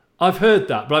 I've heard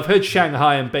that, but I've heard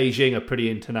Shanghai and Beijing are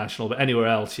pretty international, but anywhere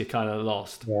else you're kind of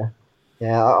lost. Yeah.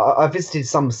 Yeah, I visited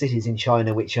some cities in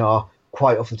China which are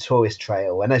quite off the tourist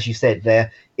trail, and as you said,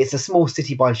 it's a small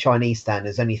city by Chinese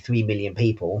standards, only 3 million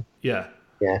people. Yeah.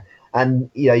 Yeah. And,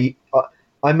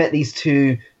 I met these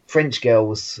two French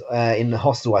girls in the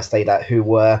hostel I stayed at who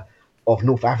were of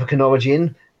North African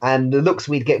origin, and the looks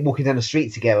we'd get walking down the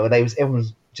street together, everyone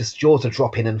was just jaws are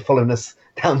dropping and following us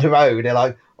down the road. They're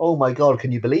like, oh my God,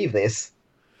 can you believe this?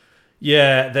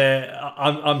 Yeah,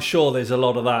 I'm sure there's a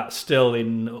lot of that still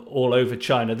all over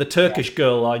China. The Turkish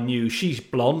girl I knew, she's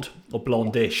blonde or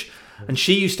blondish, and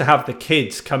she used to have the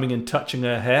kids coming and touching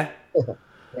her hair.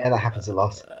 Yeah, that happens a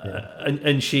lot.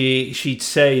 And she'd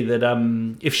say that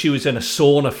if she was in a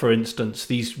sauna, for instance,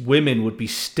 these women would be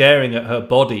staring at her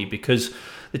body, because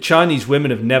the Chinese women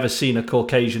have never seen a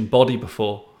Caucasian body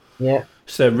before. Yeah.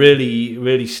 So they're really,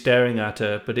 really staring at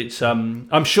her. But it's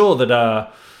I'm sure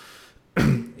that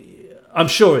I'm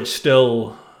sure it's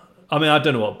still. I mean, I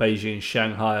don't know what Beijing and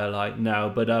Shanghai are like now,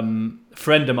 but a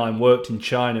friend of mine worked in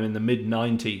China in the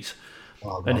mid-90s.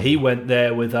 Oh, and he went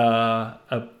there with a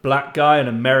black guy, an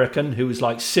American, who was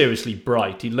like seriously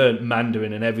bright. He learned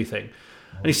Mandarin and everything.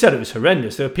 And he said it was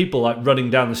horrendous. There were people like running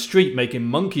down the street making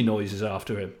monkey noises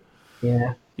after him.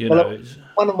 Yeah.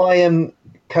 One of my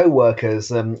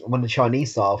co-workers, one of the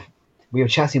Chinese staff, we were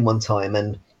chatting one time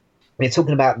and we were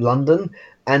talking about London,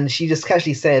 and she just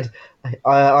casually said,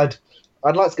 I'd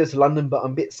like to go to London, but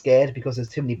I'm a bit scared because there's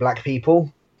too many black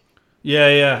people.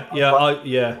 Yeah.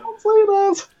 Don't say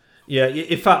that. Yeah,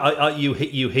 in fact,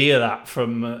 you hear that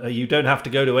from. You don't have to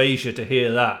go to Asia to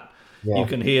hear that. Yeah. You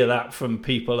can hear that from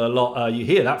people a lot. You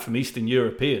hear that from Eastern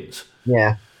Europeans.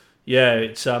 Yeah. Yeah,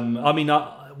 it's. I mean,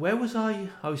 where was I?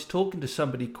 I was talking to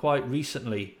somebody quite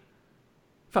recently. In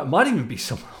fact, it might even be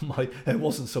someone on my. It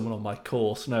wasn't someone on my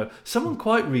course. No, someone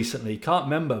quite recently. Can't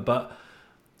remember, but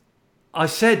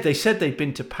they said they'd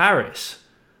been to Paris.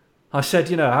 I said,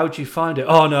 how'd you find it?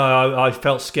 Oh no, I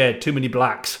felt scared. Too many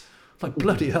blacks. Like,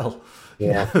 bloody hell.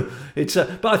 Yeah. It's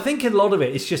but I think in a lot of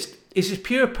it's just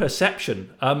pure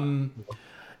perception.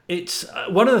 It's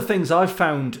one of the things I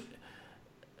found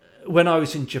when I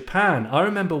was in Japan. I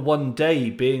remember one day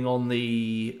being on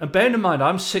and bearing in mind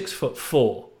I'm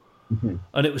 6'4",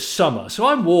 and it was summer, so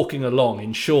I'm walking along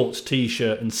in shorts,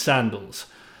 t-shirt, and sandals,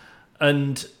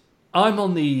 and I'm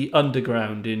on the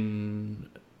underground in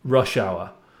rush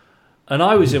hour, and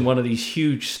I was in one of these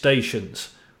huge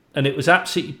stations, and it was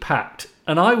absolutely packed,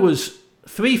 and I was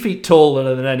 3 feet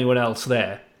taller than anyone else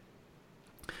there.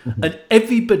 And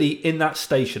everybody in that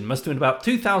station, must have been about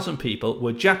 2,000 people,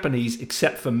 were Japanese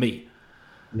except for me.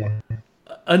 Yeah.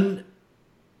 And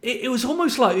it was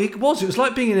almost like, it was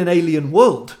like being in an alien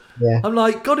world. Yeah. I'm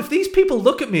like, God, if these people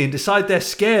look at me and decide they're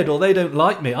scared or they don't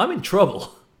like me, I'm in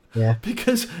trouble. Yeah.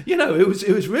 Because, it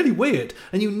was really weird.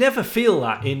 And you never feel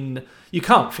that you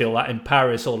can't feel that in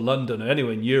Paris or London or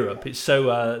anywhere in Europe. It's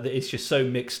it's just so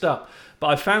mixed up. But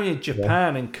I found in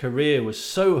Japan and Korea was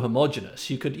so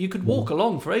homogenous. You could walk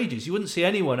along for ages. You wouldn't see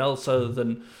anyone else other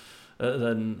than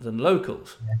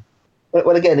locals. Yeah.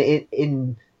 Well, again,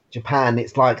 in Japan,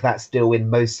 it's like that still in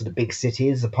most of the big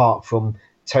cities, apart from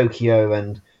Tokyo,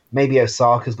 and maybe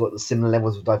Osaka's got the similar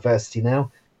levels of diversity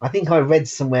now. I think I read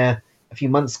somewhere a few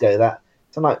months ago that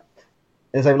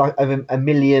there's over a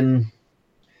million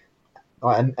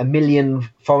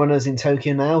foreigners in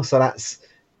Tokyo now. So that's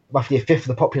roughly a fifth of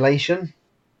the population.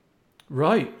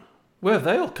 Right. Where have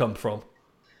they all come from?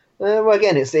 Well,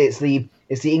 again, it's the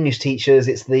English teachers,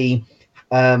 it's the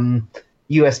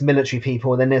US military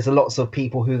people, and then there's lots of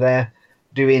people who they're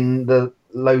doing the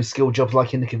low skill jobs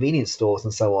like in the convenience stores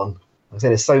and so on. Like I said,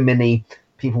 there's so many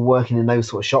people working in those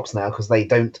sort of shops now because they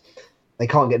can't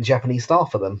get the Japanese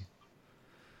staff for them.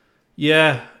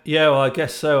 Yeah, well, I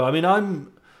guess so. I mean,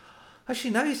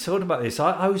 actually, now you're talking about this,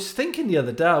 I was thinking the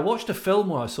other day, I watched a film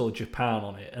where I saw Japan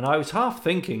on it, and I was half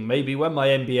thinking maybe when my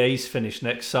MBA's finished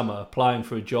next summer, applying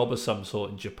for a job of some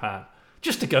sort in Japan,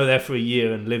 just to go there for a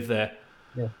year and live there.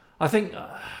 Yeah. I think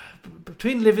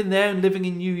between living there and living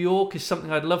in New York is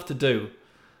something I'd love to do.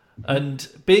 And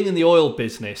being in the oil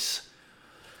business,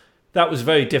 that was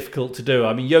very difficult to do.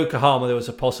 I mean, Yokohama, there was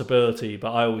a possibility,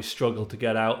 but I always struggled to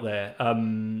get out there.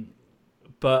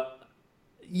 But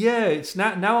yeah, it's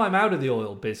now I'm out of the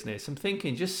oil business. I'm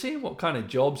thinking, just seeing what kind of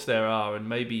jobs there are and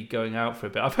maybe going out for a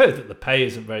bit. I've heard that the pay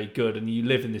isn't very good and you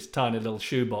live in this tiny little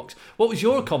shoebox. What was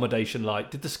your accommodation like?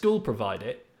 Did the school provide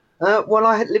it? Well,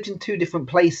 I had lived in two different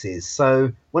places.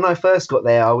 So when I first got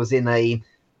there, I was in a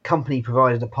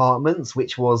company-provided apartments,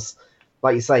 which was,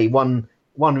 like you say,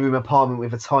 one-room apartment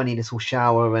with a tiny little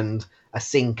shower and a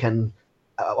sink and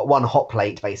one hot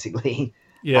plate, basically.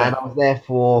 Yeah. And I was there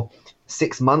for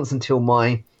 6 months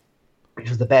which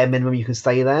was the bare minimum you could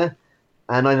stay there.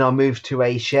 And then I moved to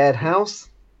a shared house.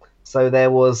 So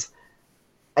there was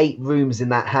 8 rooms in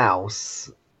that house,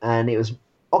 and it was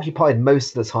occupied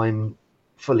most of the time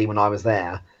fully when I was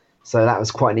there. So that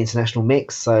was quite an international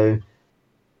mix. So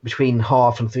between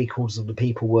half and 3/4 of the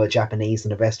people were Japanese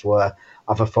and the rest were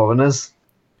other foreigners.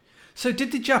 So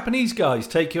did the Japanese guys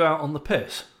take you out on the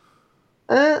piss?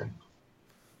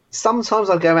 Sometimes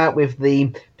I'd go out with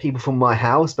the people from my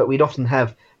house, but we'd often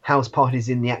have house parties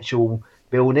in the actual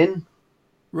building.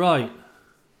 Right.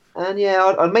 And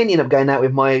yeah, I'd mainly end up going out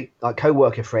with my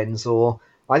co-worker friends, or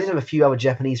I did have a few other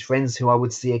Japanese friends who I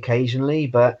would see occasionally.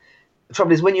 But the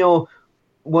trouble is, when you're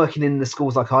working in the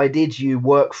schools like I did, you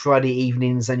work Friday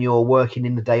evenings and you're working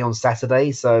in the day on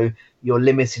Saturday, so you're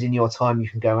limited in your time you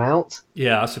can go out.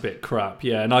 Yeah, that's a bit crap.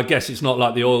 Yeah, and I guess it's not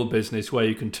like the oil business where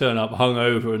you can turn up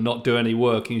hungover and not do any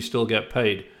work and you still get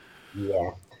paid.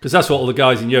 Yeah. Because that's what all the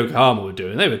guys in Yokohama were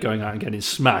doing. They were going out and getting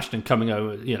smashed and coming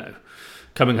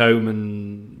home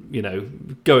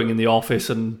and, going in the office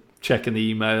and checking the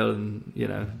email and,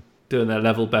 doing their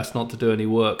level best not to do any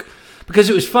work. Because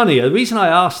it was funny. The reason I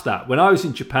asked that, when I was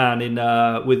in Japan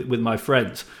with my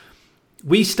friends,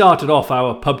 we started off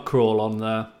our pub crawl on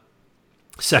the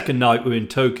second night we were in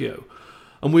Tokyo.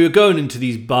 And we were going into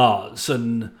these bars,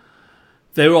 and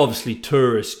they were obviously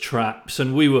tourist traps,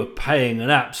 and we were paying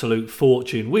an absolute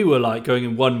fortune. We were like going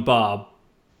in one bar,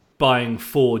 buying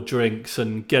 4 drinks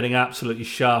and getting absolutely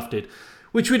shafted,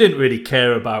 which we didn't really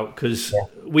care about because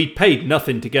we paid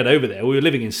nothing to get over there. We were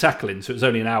living in Sakhalin, so it was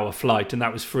only an hour flight, and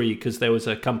that was free because there was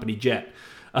a company jet.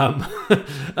 And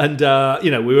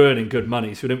we were earning good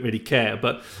money, so we didn't really care.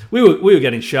 But we were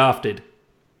getting shafted.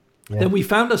 Yeah. Then we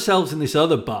found ourselves in this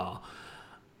other bar,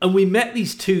 and we met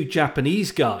these 2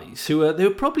 Japanese guys they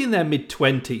were probably in their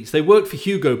mid-20s. They worked for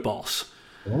Hugo Boss.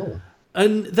 Oh.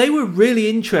 And they were really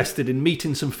interested in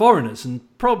meeting some foreigners and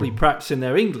probably practicing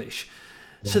their English.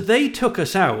 So they took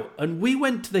us out and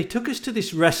they took us to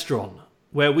this restaurant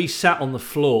where we sat on the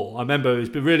floor. I remember it was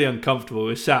really uncomfortable.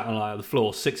 We sat on the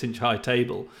floor, 6-inch high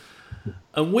table.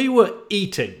 And we were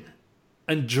eating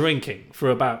and drinking for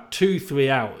about 2-3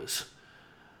 hours.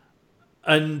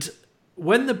 And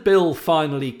when the bill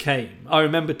finally came, I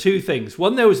remember two things.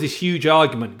 One, there was this huge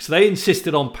argument because they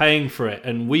insisted on paying for it,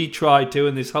 and we tried to,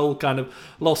 and this whole kind of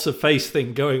loss of face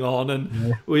thing going on,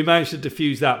 and we managed to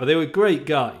diffuse that. But they were great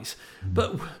guys.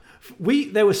 But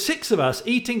there were 6 of us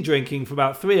eating, drinking for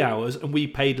about 3 hours, and we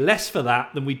paid less for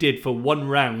that than we did for one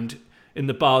round in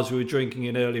the bars we were drinking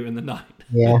in earlier in the night.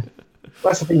 Yeah,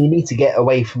 that's the thing. You need to get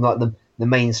away from like the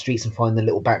main streets and find the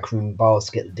little backroom bars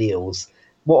to get the deals.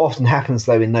 What often happens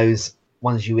though in those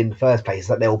ones you in the first place is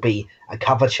that there'll be a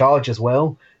cover charge as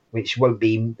well, which won't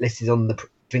be listed on the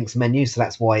drinks menu, so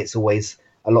that's why it's always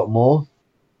a lot more.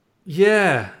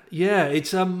 Yeah,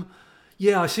 it's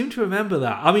I seem to remember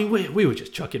that. I mean, we were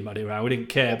just chucking money around. We didn't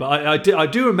care. But I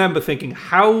do remember thinking,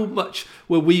 how much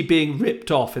were we being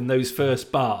ripped off in those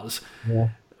first bars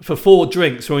for 4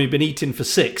 drinks when we've been eating for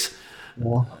 6?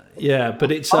 Yeah,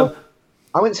 but it's...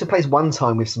 I went to a place one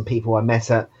time with some people I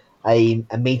met at a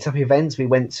meetup event. We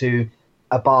went to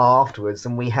a bar afterwards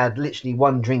and we had literally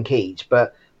 1 drink each.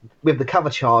 But with the cover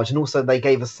charge, and also they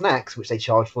gave us snacks, which they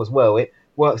charged for as well, it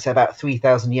works at about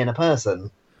 3,000 yen a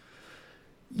person.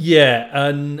 Yeah,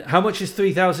 and how much is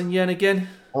 3,000 yen again?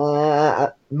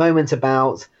 At the moment,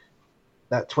 about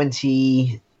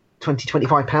 20,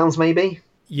 25 pounds maybe.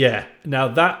 Yeah, now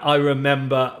that I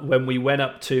remember when we went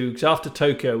up to, because after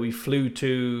Tokyo we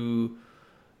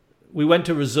went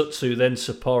to Rizutsu, then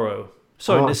Sapporo.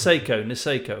 Sorry,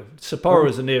 Niseko. Sapporo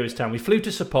is the nearest town. We flew to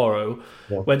Sapporo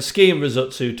when Ski and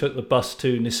Rizutsu took the bus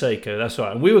to Niseko, that's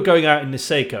right. And we were going out in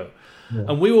Niseko,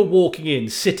 and we were walking in,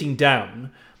 sitting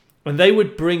down, and they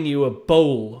would bring you a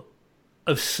bowl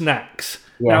of snacks.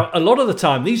 Yeah. Now, a lot of the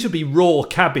time, these would be raw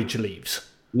cabbage leaves.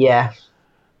 Yeah.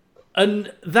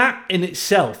 And that in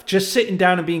itself, just sitting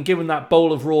down and being given that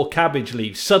bowl of raw cabbage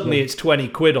leaves, suddenly it's 20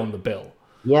 quid on the bill.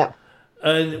 Yeah.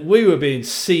 And we were being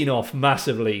seen off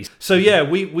massively. So, yeah,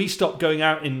 we stopped going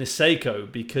out in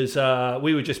Niseko because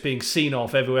we were just being seen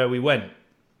off everywhere we went,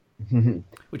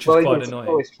 which was quite annoying.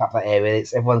 Always trap that area.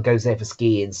 Everyone goes there for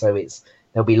skiing, so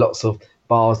there'll be lots of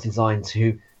bars designed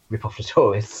to rip off the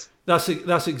tourists. That's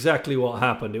exactly what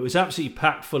happened. It was absolutely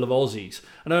packed full of Aussies.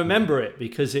 And I remember it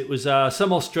because it was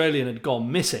some Australian had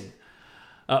gone missing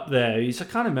up there. I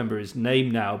can't remember his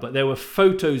name now, but there were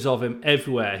photos of him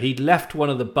everywhere. He'd left one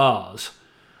of the bars.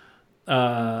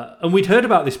 And we'd heard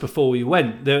about this before we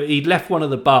went. He'd left one of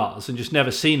the bars and just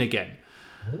never seen again.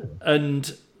 Ooh.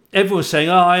 And everyone was saying,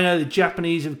 I know the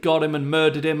Japanese have got him and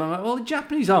murdered him. I'm like, well, the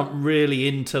Japanese aren't really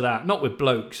into that. Not with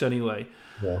blokes, anyway.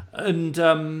 Yeah. And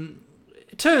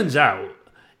it turns out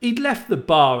he'd left the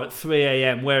bar at 3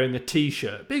 a.m. wearing a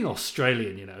T-shirt. Being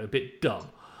Australian, a bit dumb.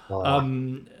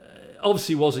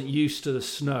 Obviously wasn't used to the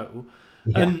snow.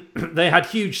 Yeah. And they had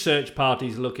huge search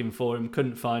parties looking for him,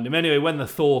 couldn't find him. Anyway, when the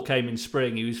thaw came in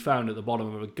spring, he was found at the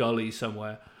bottom of a gully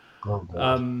somewhere.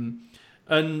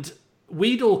 And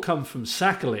we'd all come from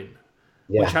Sakhalin,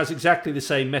 which has exactly the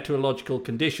same meteorological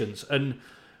conditions. And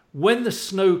when the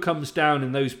snow comes down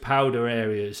in those powder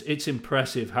areas, it's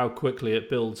impressive how quickly it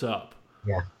builds up.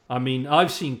 Yeah. I mean,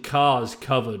 I've seen cars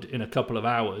covered in a couple of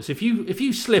hours. If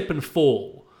you slip and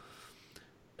fall,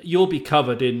 you'll be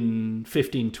covered in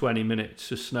 15, 20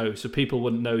 minutes of snow, so people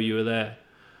wouldn't know you were there.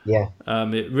 Yeah.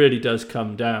 It really does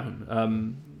come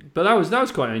down. But that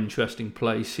was quite an interesting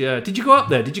place, yeah. Did you go up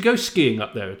there? Did you go skiing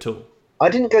up there at all? I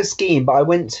didn't go skiing, but I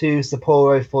went to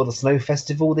Sapporo for the snow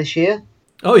festival this year.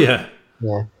 Oh, yeah.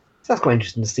 Yeah. So that's quite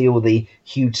interesting to see all the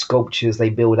huge sculptures they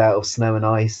build out of snow and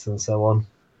ice and so on.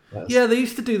 Yeah, they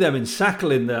used to do them in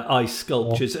Sakhalin, the ice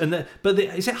sculptures. Yeah.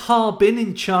 Is it Harbin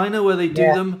in China where they do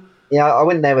them? Yeah, I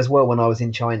went there as well when I was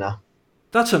in China.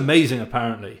 That's amazing,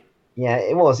 apparently. Yeah,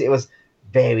 it was. It was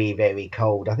very, very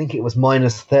cold. I think it was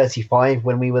minus 35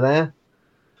 when we were there.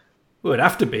 Well, it'd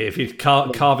have to be if you're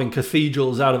carving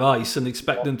cathedrals out of ice and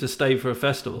expect them to stay for a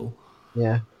festival.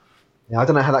 Yeah. I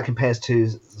don't know how that compares to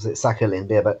Sakhalin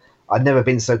beer, but I'd never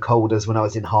been so cold as when I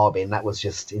was in Harbin. That was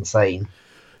just insane.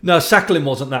 No, Sakhalin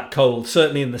wasn't that cold.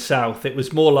 Certainly in the south, it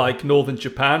was more like northern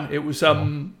Japan. It was.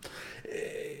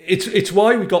 It's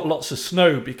why we got lots of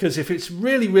snow, because if it's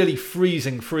really, really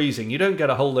freezing, you don't get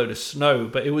a whole load of snow.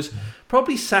 But it was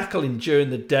probably Sakhalin during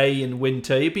the day in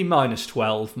winter. It'd be minus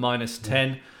 12, minus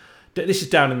 10. This is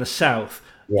down in the south.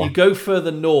 Yeah. You go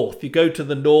further north. You go to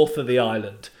the north of the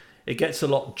island. it gets a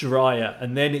lot drier,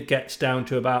 and then it gets down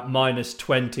to about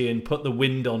 -20, and put the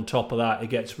wind on top of that, it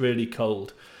gets really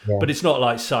cold. Yeah. But it's not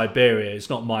like Siberia. It's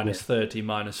not -30,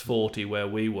 -40 where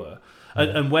we were.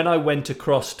 And when I went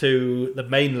across to the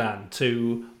mainland,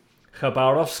 to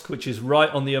Khabarovsk, which is right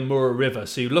on the Amur River,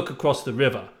 so you look across the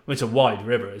river. It's a wide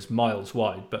river, it's miles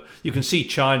wide, but you can see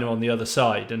China on the other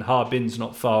side, and Harbin's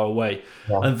not far away.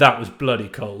 Yeah. And that was bloody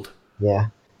cold. Yeah.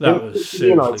 That was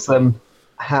you know, seriously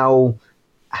cold.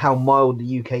 how mild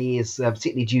the UK is,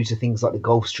 particularly due to things like the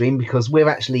Gulf Stream, because we're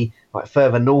actually like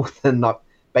further north than like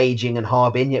Beijing and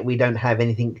Harbin, yet we don't have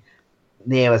anything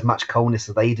near as much coldness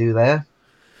as they do there.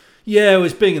 Yeah, it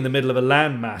was being in the middle of a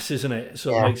landmass, isn't it? It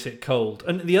sort of Yeah. makes it cold.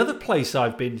 And the other place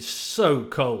I've been so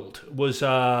cold was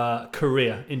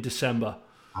Korea in December.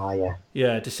 Ah, yeah.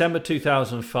 Yeah, December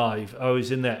 2005. I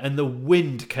was in there, and the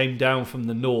wind came down from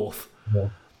the north. Yeah.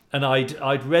 And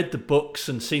I'd read the books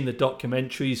and seen the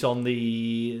documentaries on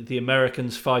the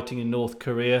Americans fighting in North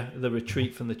Korea, the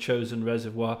retreat from the Chosin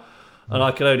Reservoir. And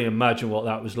I could only imagine what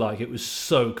that was like. It was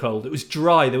so cold. It was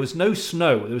dry. There was no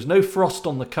snow. There was no frost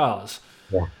on the cars.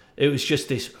 Yeah. It was just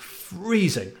this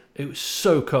freezing. It was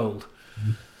so cold.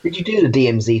 Did you do the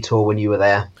DMZ tour when you were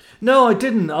there? No, I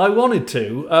didn't. I wanted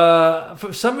to.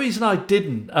 For some reason, I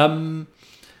didn't. I'm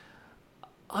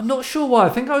not sure why. I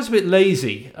think I was a bit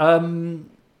lazy.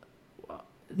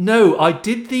 No, I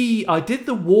did the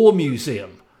War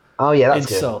Museum. Oh, yeah, In that's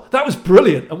good. Seoul. That was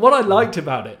brilliant. And what I liked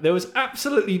about it, there was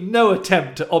absolutely no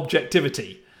attempt at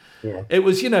objectivity. Yeah. It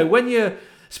was, when you're,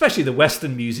 especially the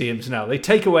Western museums now, they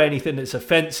take away anything that's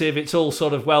offensive. It's all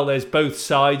sort of, well, there's both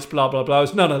sides, blah, blah, blah.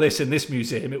 There's none of this in this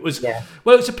museum. It was,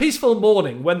 well, it's a peaceful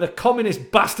morning when the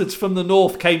communist bastards from the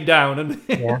north came down. And,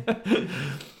 Yeah.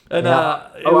 and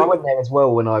I went there as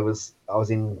well when I was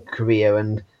in Korea,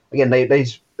 and again they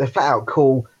flat out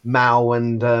call Mao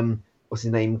and what's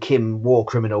his name, Kim, war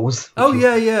criminals. Oh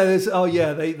yeah.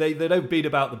 They don't beat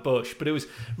about the bush, but it was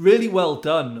really well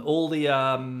done. All the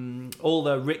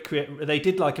they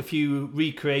did like a few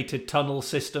recreated tunnel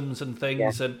systems and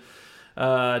things and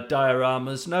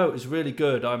dioramas. No, it was really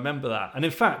good. I remember that. And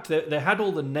in fact, they had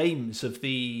all the names of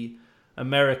the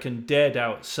American dead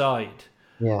outside.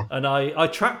 Yeah. And I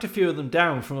tracked a few of them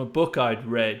down from a book I'd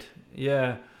read.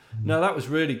 Yeah. No, that was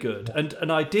really good.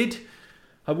 And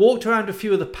I walked around a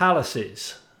few of the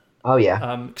palaces. Oh,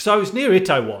 yeah. Because I was near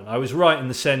Itaewon. I was right in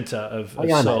the centre of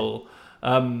Seoul.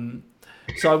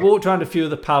 So I walked around a few of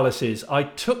the palaces. I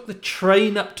took the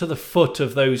train up to the foot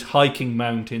of those hiking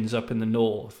mountains up in the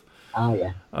north. Oh,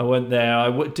 yeah. I went there.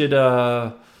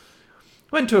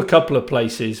 Went to a couple of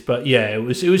places, but yeah, it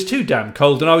was too damn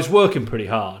cold, and I was working pretty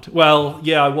hard. Well,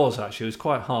 yeah, I was actually. It was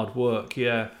quite hard work,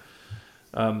 yeah,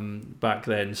 back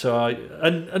then. So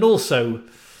and also,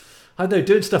 I don't know,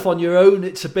 doing stuff on your own,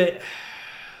 it's a bit,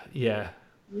 yeah.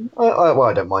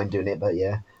 I don't mind doing it, but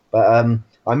yeah. But I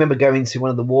remember going to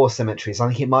one of the war cemeteries. I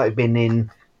think it might have been in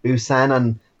Busan,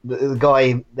 and the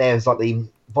guy there was like the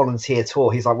volunteer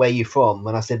tour. He's like, "Where are you from?"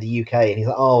 And I said the UK, and he's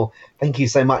like, "Oh, thank you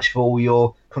so much for all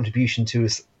your contribution to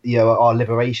our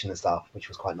liberation and stuff," which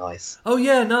was quite nice. Oh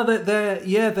yeah, no,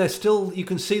 they're still. You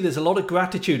can see there's a lot of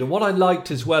gratitude, and what I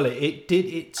liked as well,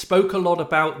 it spoke a lot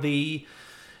about it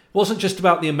wasn't just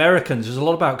about the Americans. It was a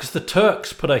lot about, because the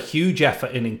Turks put a huge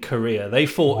effort in Korea. They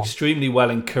fought extremely well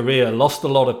in Korea, lost a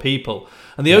lot of people,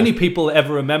 and the only people that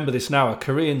ever remember this now are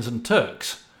Koreans and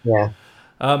Turks. Yeah.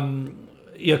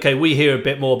 Okay, we hear a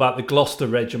bit more about the Gloucester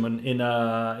Regiment in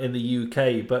the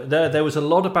UK, but there was a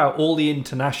lot about all the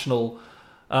international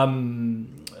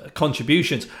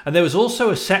contributions, and there was also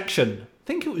a section. I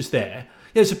think it was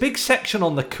there's a big section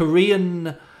on the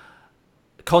Korean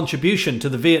contribution to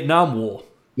the Vietnam War.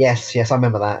 Yes, I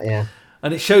remember that. Yeah,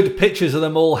 and it showed pictures of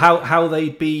them all, how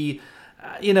they'd be,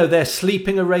 their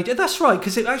sleeping arrangement. That's right,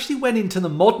 because it actually went into the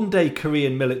modern day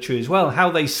Korean military as well. How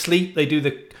they sleep, they do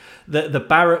the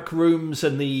barrack rooms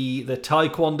and the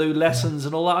taekwondo lessons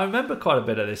and all that. I remember quite a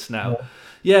bit of this now.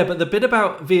 Yeah, but the bit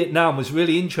about Vietnam was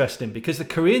really interesting because the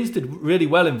Koreans did really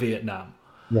well in Vietnam.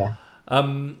 Yeah.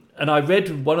 And I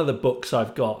read one of the books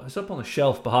I've got. It's up on the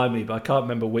shelf behind me, but I can't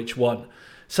remember which one.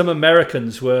 Some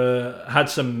Americans had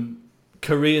some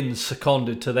Koreans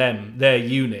seconded to their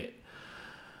unit.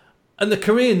 And the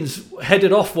Koreans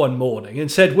headed off one morning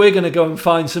and said, "We're going to go and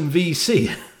find some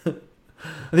VC."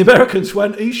 And the Americans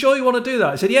went, "Are you sure you want to do that?"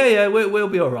 I said, yeah, we'll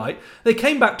be all right. They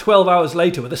came back 12 hours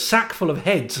later with a sack full of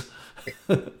heads.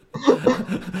 The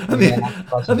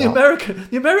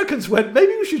Americans went,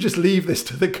 "Maybe we should just leave this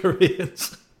to the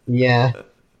Koreans." Yeah.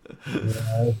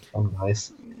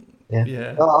 Nice.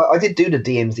 Yeah. I did do the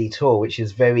DMZ tour, which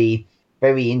is very,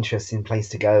 very interesting place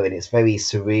to go, and it's very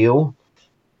surreal.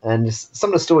 and just some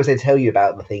of the stories they tell you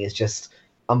about the thing is just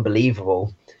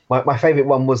unbelievable. My favourite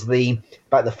one was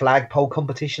about the flagpole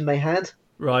competition they had.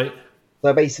 Right.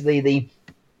 So basically, the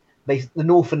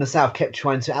North and the South kept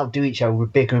trying to outdo each other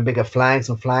with bigger and bigger flags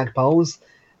and flagpoles,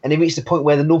 and it reached the point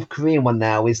where the North Korean one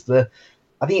now is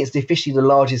I think it's officially the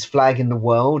largest flag in the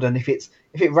world, and if it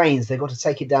rains, they've got to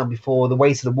take it down before the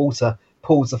weight of the water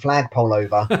pulls the flagpole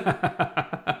over.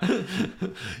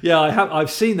 Yeah,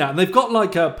 I've seen that, and they've got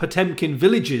like Potemkin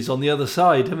villages on the other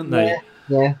side, haven't they?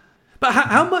 Yeah. But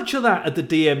how much of that at the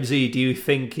DMZ do you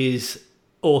think is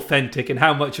authentic, and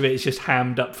how much of it is just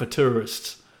hammed up for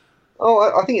tourists?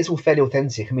 Oh, I think it's all fairly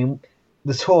authentic. I mean,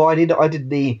 the tour I did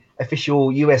the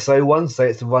official USO one, so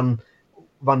it's the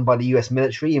run by the US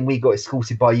military, and we got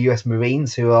escorted by US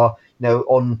Marines who are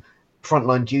on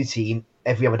frontline duty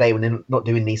every other day when they're not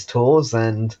doing these tours,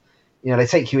 and they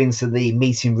take you into the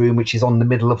meeting room, which is on the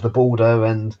middle of the border,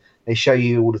 and they show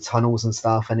you all the tunnels and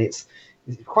stuff, and it's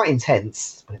quite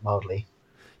intense, to put it mildly.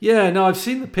 Yeah, no, I've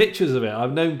seen the pictures of it.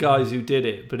 I've known guys who did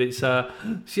it, but it's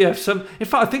in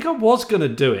fact, I think I was going to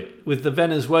do it with the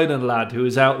Venezuelan lad who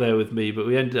was out there with me, but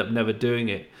we ended up never doing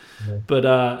it. Mm-hmm.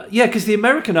 But because the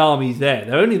American army's there,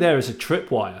 they're only there as a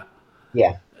tripwire.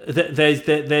 Yeah,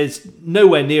 there's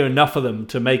nowhere near enough of them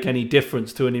to make any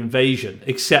difference to an invasion,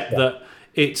 except that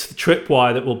it's the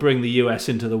tripwire that will bring the US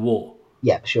into the war.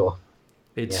 Yeah, sure.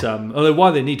 It's although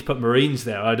why they need to put Marines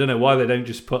there, I don't know why they don't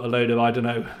just put a load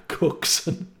of cooks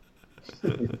and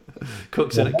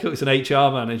cooks and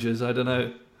HR managers. I don't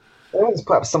know. They want to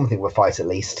put up something with fight at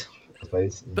least, I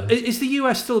suppose. But is the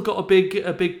US still got a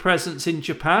big presence in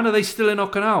Japan? Are they still in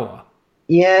Okinawa?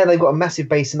 Yeah, they've got a massive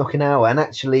base in Okinawa, and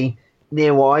actually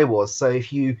near where I was. So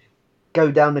if you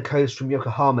go down the coast from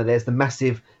Yokohama, there's the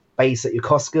massive base at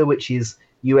Yokosuka, which is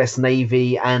US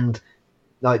Navy and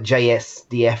like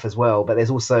JSDF as well, but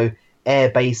there's also air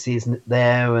bases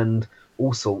there and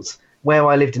all sorts. Where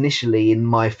I lived initially in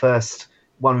my first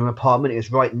one-room apartment, it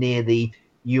was right near the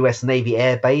US Navy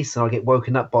Air Base, and I get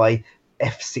woken up by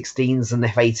F-16s and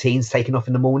F-18s taking off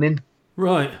in the morning.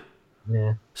 Right.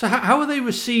 Yeah. So how are they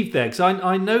received there? Because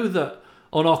I know that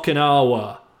on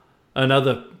Okinawa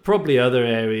and probably other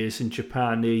areas in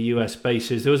Japan near US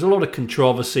bases, there was a lot of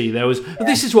controversy.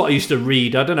 This is what I used to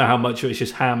read. I don't know how much of it's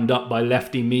just hammed up by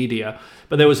lefty media,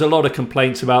 but there was a lot of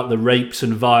complaints about the rapes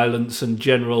and violence and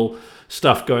general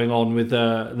stuff going on with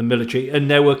the military, and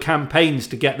there were campaigns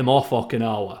to get them off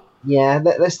Okinawa. Yeah,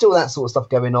 there's still that sort of stuff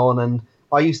going on, and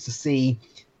I used to see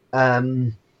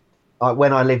when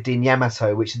I lived in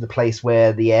Yamato, which is the place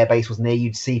where the airbase was near,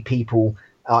 you'd see people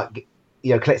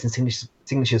collecting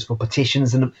signatures for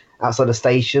petitions and outside the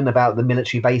station about the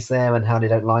military base there and how they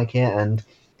don't like it. And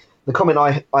the comment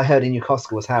I heard in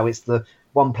Yokosuka was how it's the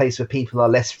one place where people are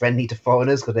less friendly to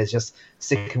foreigners because they're just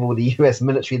sick of all the US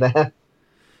military there.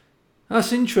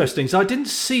 That's interesting. So I didn't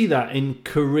see that in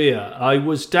Korea. I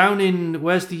was down in,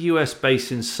 where's the US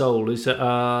base in Seoul? Is it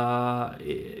not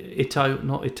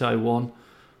Itaewon?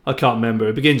 I can't remember.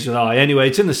 It begins with I. Anyway,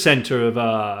 it's in the centre of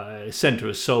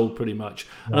Seoul, pretty much.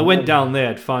 And I went down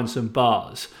there to find some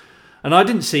bars, and I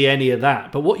didn't see any of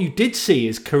that. But what you did see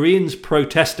is Koreans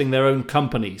protesting their own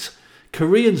companies.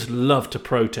 Koreans love to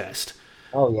protest.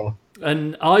 Oh yeah.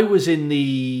 And I was in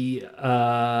the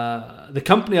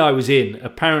company I was in.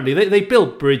 Apparently, they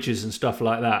build bridges and stuff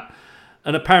like that.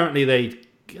 And apparently,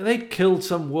 they'd killed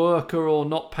some worker or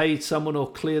not paid someone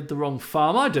or cleared the wrong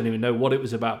farm. I don't even know what it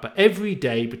was about. But every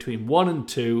day between 1 and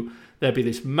 2, there'd be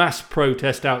this mass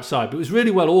protest outside. But it was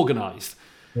really well organised.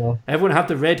 Yeah. Everyone had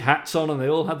the red hats on, and they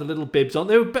all had the little bibs on.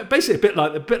 They were basically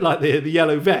a bit like the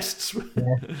yellow vests.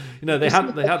 Yeah. They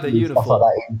had their uniform. Stuff like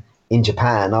that in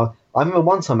Japan. I remember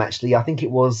one time actually. I think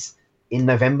it was in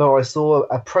November. I saw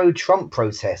a pro-Trump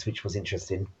protest, which was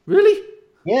interesting. Really?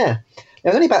 Yeah. There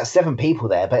was only about 7 people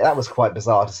there, but that was quite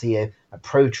bizarre to see a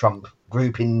pro-Trump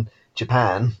group in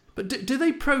Japan. But do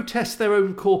they protest their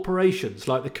own corporations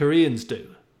like the Koreans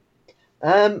do?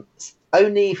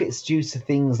 Only if it's due to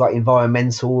things like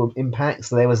environmental impacts.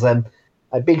 So there was a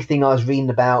big thing I was reading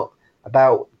about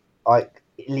like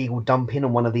illegal dumping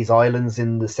on one of these islands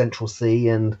in the Central Sea,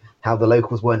 and how the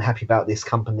locals weren't happy about this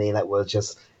company that was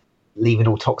just leaving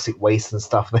all toxic waste and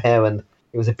stuff there, and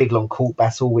it was a big long court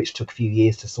battle which took a few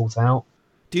years to sort out.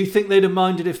 Do you think they'd have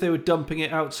minded if they were dumping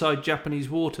it outside Japanese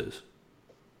waters?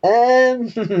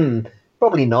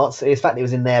 Probably not. In fact, it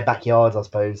was in their backyards, I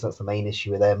suppose. That's the main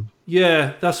issue with them.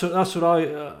 Yeah, that's what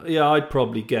I'd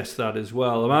probably guess that as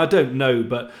well. I mean, I don't know,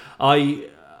 but I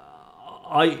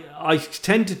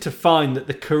tended to find that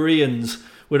the Koreans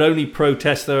would only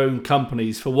protest their own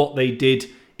companies for what they did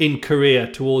in Korea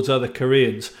towards other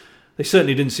Koreans. They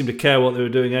certainly didn't seem to care what they were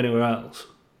doing anywhere else.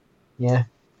 Yeah.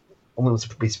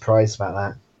 wouldn't be surprised about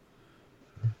that.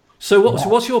 So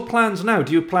what's your plans now?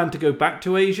 Do you plan to go back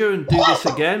to Asia and do this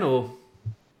again, or?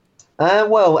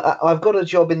 Well, I've got a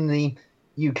job in the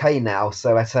UK now,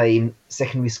 so at a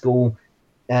secondary school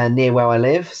near where I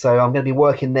live. So I'm going to be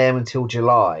working there until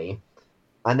July,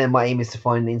 and then my aim is to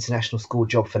find an international school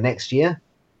job for next year.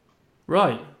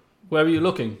 Right. Where are you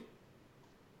looking?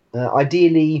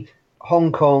 Ideally,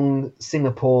 Hong Kong,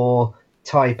 Singapore,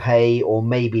 Taipei, or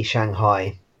maybe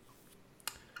Shanghai.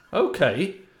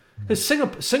 Okay. Because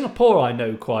Singapore I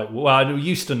know quite well. I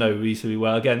used to know reasonably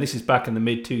well. Again, this is back in the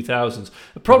mid-2000s.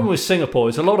 The problem with Singapore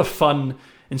is a lot of fun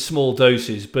in small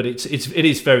doses, but it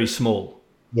is very small.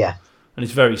 Yeah. And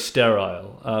it's very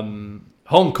sterile.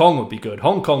 Hong Kong would be good.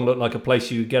 Hong Kong looked like a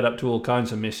place you get up to all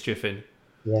kinds of mischief in.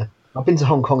 Yeah. I've been to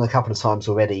Hong Kong a couple of times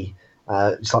already,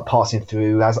 just like passing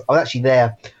through. I was actually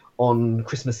there on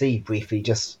Christmas Eve briefly,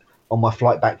 just on my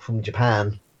flight back from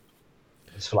Japan.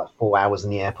 Just for like 4 hours in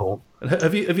the airport.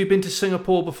 Have you been to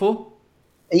Singapore before?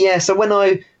 Yeah, so when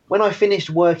I finished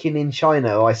working in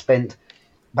China, I spent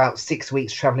about 6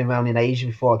 weeks traveling around in Asia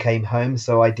before I came home.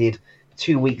 So I did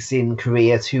 2 weeks in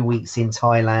Korea, 2 weeks in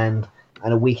Thailand,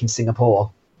 and a week in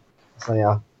Singapore. So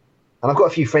yeah, and I've got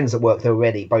a few friends that work there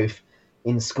already, both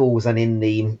in schools and in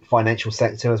the financial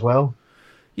sector as well.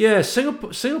 Yeah,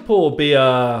 Singapore will be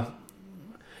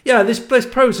yeah, there's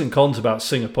pros and cons about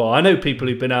Singapore. I know people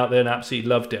who've been out there and absolutely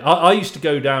loved it. I used to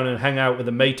go down and hang out with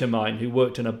a mate of mine who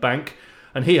worked in a bank,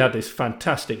 and he had this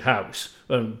fantastic house,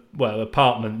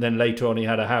 apartment, then later on he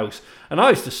had a house. And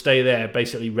I used to stay there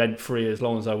basically rent-free as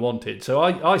long as I wanted. So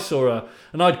I saw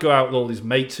and I'd go out with all these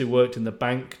mates who worked in the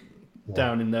bank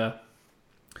down in the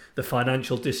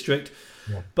financial district.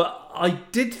 Yeah. But I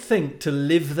did think to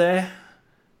live there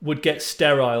would get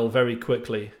sterile very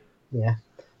quickly. Yeah.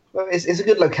 Well, it's a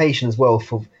good location as well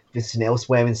for visiting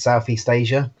elsewhere in Southeast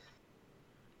Asia.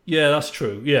 Yeah, that's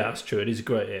true. Yeah, that's true. It is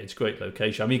it's a great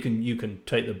location. I mean, you can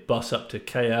take the bus up to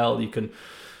KL.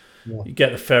 You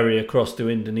get the ferry across to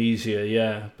Indonesia.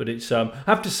 Yeah, but it's I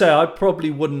have to say I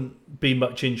probably wouldn't be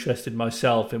much interested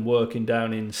myself in working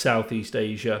down in Southeast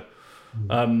Asia,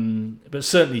 but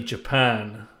certainly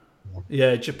Japan.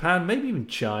 Yeah, Japan, maybe even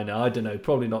China. I don't know.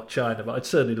 Probably not China, but I'd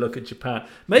certainly look at Japan.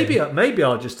 Maybe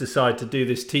I'll just decide to do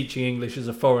this teaching English as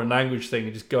a foreign language thing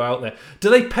and just go out there. Do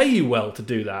they pay you well to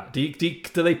do that? Do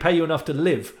they pay you enough to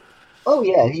live? Oh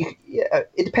yeah,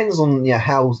 it depends on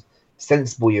how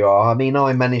sensible you are. I mean,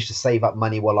 I managed to save up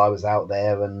money while I was out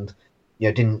there, and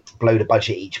didn't blow the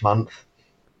budget each month.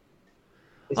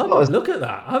 I might look at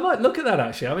that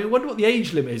actually. I mean, I wonder what the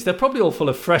age limit is. They're probably all full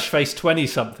of fresh-faced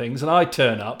 20-somethings, and I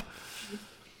turn up.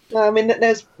 No, I mean,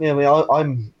 there's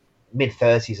I'm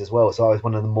mid-30s as well, so I was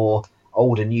one of the more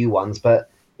older new ones.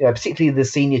 But particularly the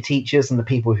senior teachers and the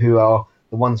people who are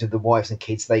the ones with the wives and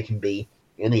kids, they can be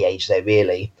any age there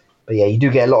really. But yeah, you do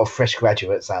get a lot of fresh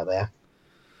graduates out there.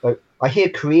 But I hear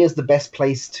Korea's the best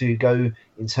place to go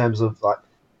in terms of like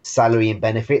salary and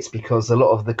benefits, because a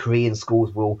lot of the Korean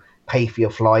schools will pay for your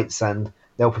flights and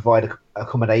they'll provide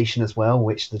accommodation as well,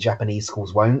 which the Japanese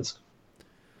schools won't.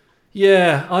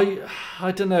 Yeah,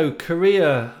 I don't know.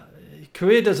 Korea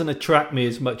doesn't attract me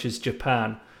as much as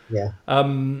Japan. Yeah.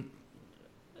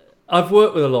 I've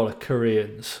worked with a lot of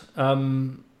Koreans.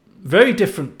 Very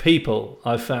different people,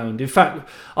 I've found. In fact,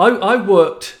 I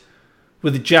worked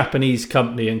with a Japanese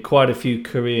company and quite a few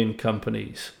Korean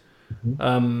companies.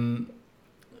 Mm-hmm.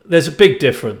 There's a big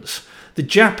difference. The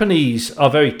Japanese are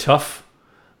very tough.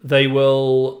 They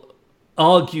will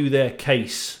argue their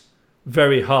case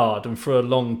very hard and for a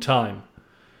long time.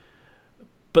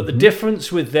 But the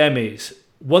difference with them is,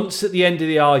 once at the end of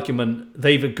the argument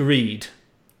they've agreed,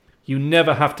 you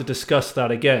never have to discuss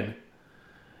that again.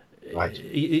 Right.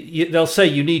 They'll say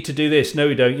you need to do this. No,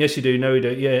 you don't. Yes, you do. No, you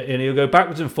don't. Yeah, and you'll go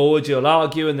backwards and forwards. You'll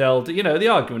argue, and the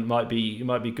argument might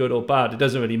be good or bad. It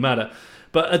doesn't really matter.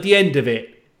 But at the end of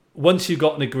it, once you've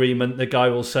got an agreement, the guy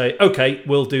will say, "Okay,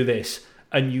 we'll do this,"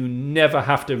 and you never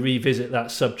have to revisit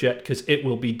that subject because it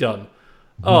will be done.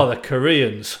 Oh, the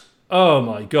Koreans! Oh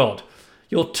my God!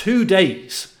 You're 2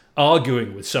 days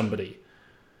arguing with somebody,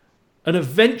 and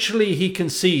eventually he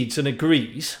concedes and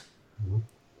agrees.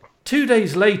 2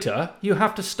 days later, you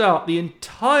have to start the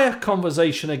entire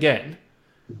conversation again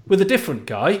with a different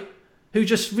guy who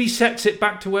just resets it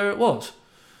back to where it was.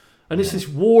 And it's this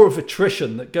war of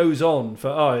attrition that goes on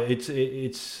for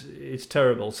it's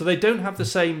terrible. So they don't have the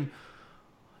same.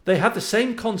 They have the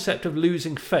same concept of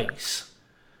losing face,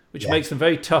 which makes them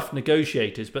very tough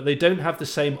negotiators. But they don't have the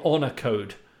same honor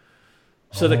code.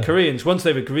 So the Koreans, once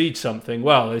they've agreed something,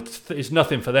 well, it's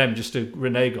nothing for them just to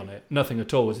renege on it. Nothing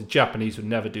at all. As the Japanese would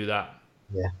never do that.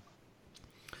 Yeah.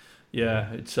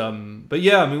 Yeah, it's but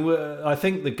yeah, I mean, I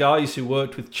think the guys who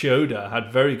worked with Chiyoda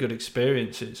had very good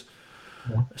experiences.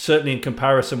 Yeah. Certainly in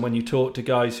comparison when you talk to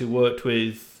guys who worked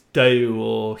with Daewoo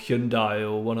or Hyundai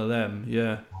or one of them.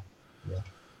 Yeah. Yeah.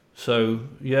 So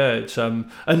yeah, it's and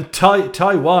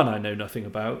Taiwan I know nothing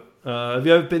about. Have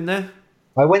you ever been there?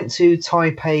 I went to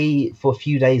Taipei for a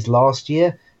few days last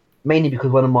year, mainly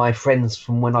because one of my friends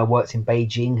from when I worked in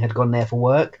Beijing had gone there for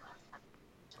work.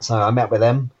 So I met with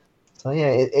them. So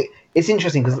yeah, it's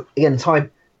interesting because again,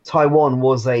 Taiwan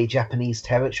was a Japanese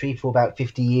territory for about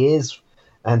 50 years,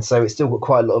 and so it's still got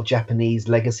quite a lot of Japanese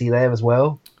legacy there as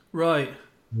well. Right.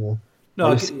 Yeah.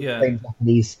 No, Yeah.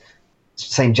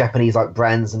 Same Japanese like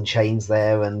brands and chains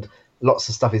there, and lots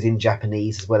of stuff is in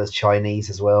Japanese as well as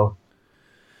Chinese as well.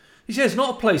 He says,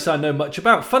 not a place I know much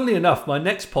about. Funnily enough, my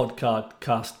next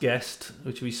podcast guest,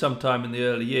 which will be sometime in the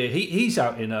early year, he's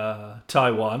out in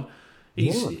Taiwan.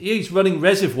 He's running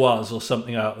reservoirs or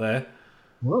something out there.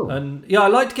 Whoa. And yeah, I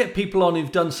like to get people on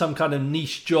who've done some kind of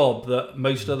niche job that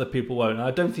most other people won't.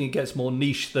 I don't think it gets more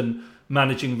niche than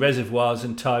managing reservoirs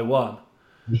in Taiwan.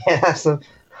 Yeah, that's a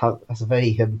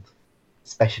very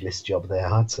specialist job there,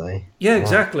 I'd say. Yeah,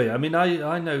 exactly. I mean,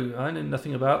 I know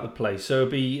nothing about the place, so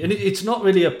it's not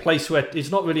really a place where it's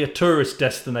not really a tourist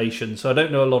destination. So I don't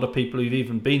know a lot of people who've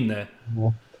even been there.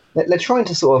 Yeah. They're trying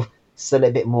to sort of sell it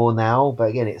a bit more now, but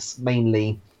again, it's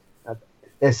mainly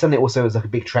there's something also as like a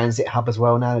big transit hub as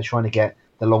well now. They're trying to get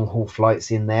the long haul flights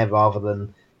in there rather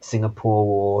than Singapore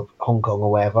or Hong Kong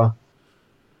or wherever.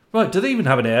 Right? Do they even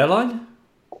have an airline?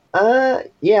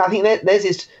 Yeah, I think theirs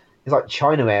is like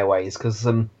China Airways because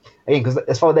because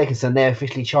as far as they're concerned, they're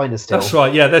officially China still. That's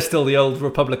right. Yeah, they're still the old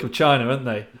Republic of China, aren't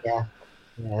they? Yeah.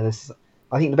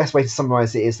 I think the best way to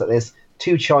summarise it is that there's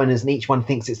two Chinas and each one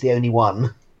thinks it's the only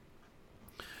one.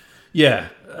 Yeah,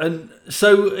 and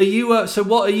so are you? So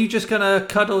what are you just going to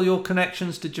cut all your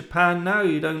connections to Japan now?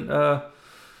 You don't.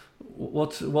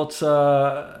 What's that's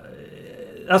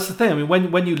the thing. I mean,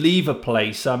 when you leave a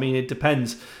place, I mean, it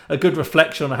depends. A good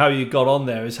reflection on how you got on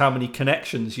there is how many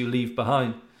connections you leave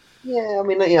behind. Yeah, I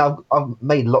mean, I've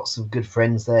made lots of good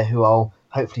friends there who I'll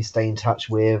hopefully stay in touch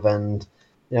with, and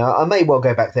I may well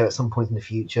go back there at some point in the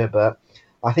future. But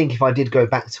I think if I did go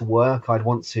back to work, I'd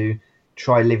want to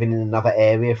try living in another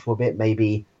area for a bit,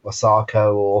 maybe Osaka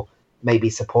or maybe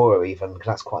Sapporo even, because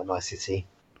that's quite a nice city.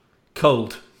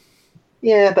 Cold.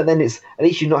 Yeah, but then it's at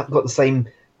least you've not got the same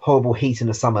horrible heat in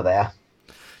the summer there.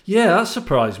 Yeah, that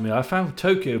surprised me. I found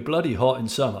Tokyo bloody hot in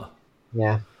summer.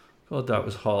 Yeah. God, that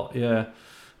was hot. Yeah.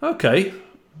 Okay.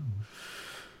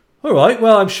 All right.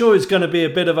 Well, I'm sure it's going to be a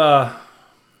bit of a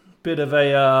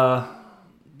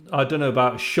I don't know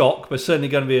about a shock, but certainly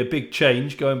going to be a big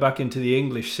change going back into the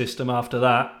English system after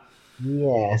that.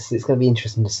 Yes, it's going to be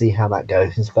interesting to see how that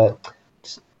goes, but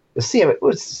we'll see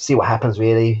what happens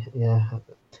really. Yeah. As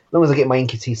long as I get my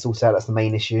NQT sorted out, that's the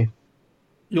main issue.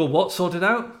 Your what sorted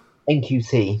out?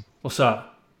 NQT. What's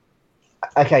that?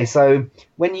 Okay, so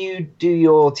when you do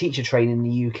your teacher training in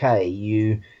the UK,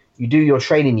 you do your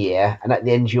training year, and at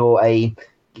the end you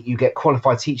get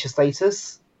qualified teacher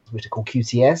status, which are called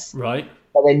QTS. Right.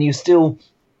 But then you're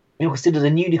considered a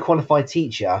newly qualified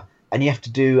teacher, and you have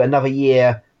to do another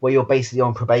year where you're basically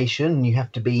on probation, and you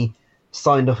have to be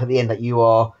signed off at the end that you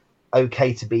are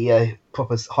okay to be a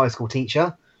proper high school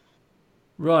teacher.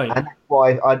 Right. And that's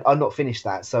why I'm not finished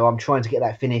that, so I'm trying to get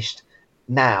that finished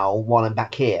now while I'm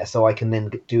back here, so I can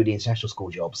then do the international school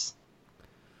jobs.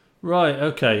 Right.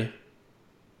 Okay.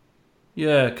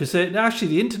 Yeah, because actually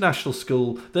the international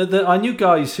school, I knew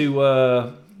guys who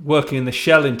were working in the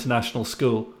Shell International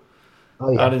School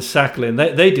out in Sakhalin.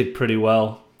 They did pretty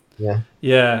well. Yeah.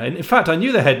 Yeah, and in fact, I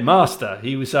knew the headmaster.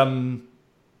 He was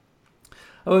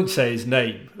I won't say his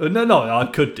name. No, I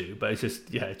could do, but it's just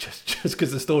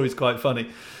because the story's quite funny.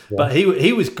 Yeah. But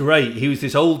he was great. He was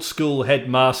this old school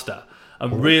headmaster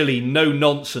and really no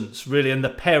nonsense, really. And the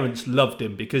parents loved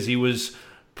him because he was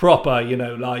proper,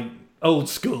 like old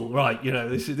school, right?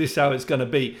 This is how it's going to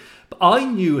be. But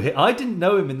I didn't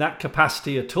know him in that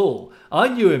capacity at all. I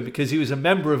knew him because he was a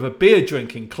member of a beer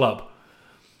drinking club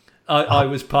I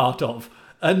was part of.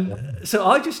 And so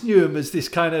I just knew him as this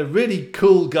kind of really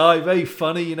cool guy, very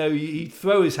funny. He'd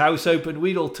throw his house open,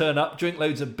 we'd all turn up, drink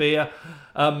loads of beer,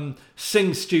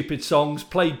 sing stupid songs,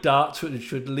 play darts,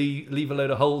 which would leave a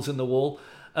load of holes in the wall.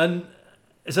 And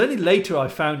it's only later I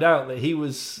found out that he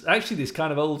was actually this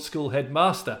kind of old school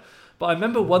headmaster. But I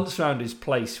remember once around his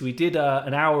place, we did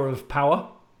an hour of power,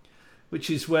 which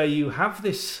is where you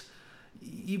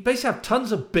basically have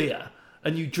tons of beer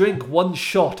and you drink one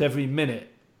shot every minute.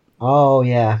 Oh,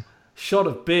 yeah. Shot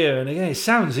of beer. And again, it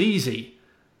sounds easy.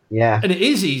 Yeah. And it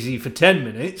is easy for 10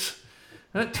 minutes.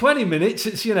 At 20 minutes,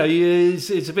 it's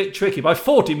a bit tricky. By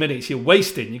 40 minutes, you're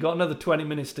wasting. You've got another 20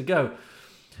 minutes to go.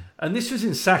 And this was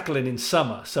in Sakhalin in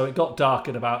summer, so it got dark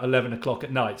at about 11 o'clock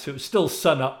at night. So it was still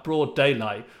sun up, broad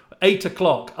daylight. 8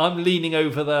 o'clock, I'm leaning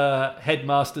over the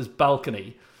headmaster's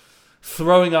balcony,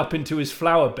 throwing up into his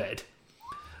flower bed.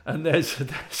 And there's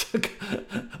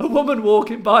a woman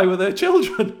walking by with her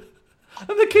children.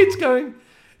 And the kid's going,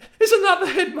 "Isn't that the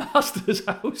headmaster's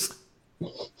house?"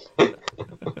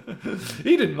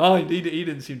 He didn't mind. He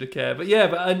didn't seem to care. But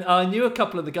yeah, I knew a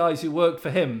couple of the guys who worked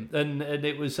for him. And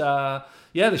it was, the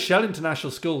Shell International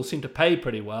School seemed to pay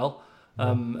pretty well.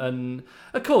 And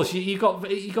of course, you got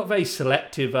very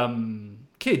selective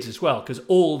kids as well, because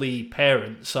all the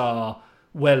parents are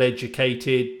well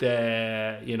educated.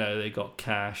 They got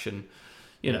cash, and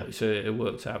so it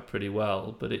worked out pretty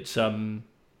well. But it's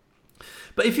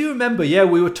but if you remember,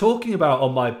 we were talking about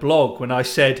on my blog when I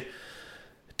said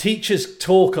teachers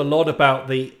talk a lot about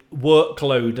the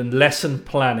workload and lesson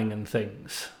planning and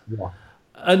things. Yeah.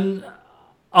 And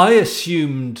I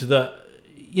assumed that,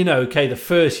 the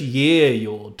first year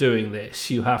you're doing this,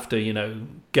 you have to,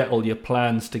 get all your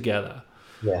plans together.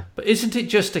 Yeah. But isn't it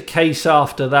just a case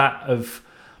after that of,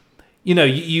 you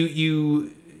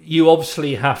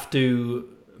obviously have to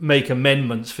make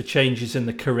amendments for changes in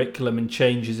the curriculum and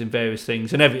changes in various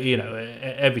things, and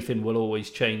everything will always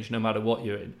change no matter what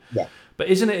you're in. Yeah. But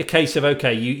isn't it a case of,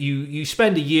 okay, you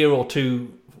spend a year or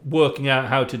two working out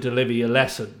how to deliver your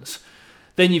lessons,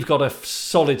 then you've got a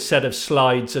solid set of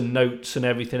slides and notes and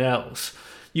everything else.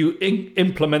 You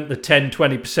implement the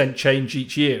 10-20% change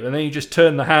each year, and then you just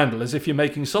turn the handle as if you're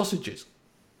making sausages.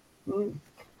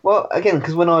 Well, again,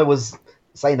 because when I was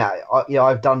saying that,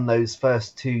 I've done those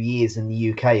first 2 years in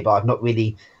the UK, but I've not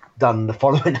really done the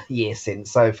following year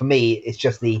since. So for me, it's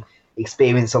just the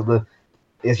experience of the,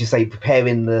 as you say,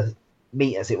 preparing the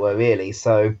meat, as it were, really.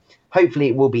 So hopefully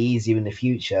it will be easier in the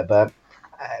future, but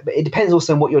it depends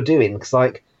also on what you're doing. Because,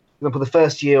 like, for example, the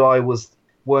first year I was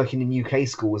working in UK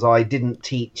schools, I didn't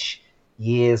teach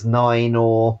years 9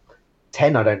 or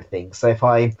 10, I don't think. So if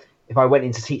I went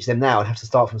in to teach them now, I'd have to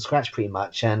start from scratch pretty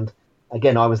much. And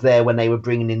again, I was there when they were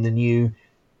bringing in the new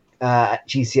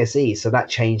GCSE, so that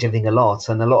changed everything a lot.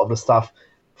 And a lot of the stuff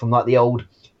from like the old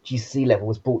GCSE level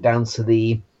was brought down to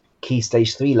the Key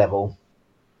Stage 3 level.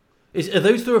 Are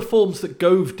those the reforms that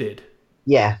Gove did?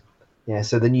 Yeah.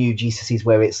 So the new GCSEs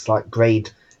where it's like grade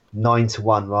 9 to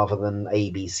 1 rather than A,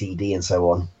 B, C, D, and so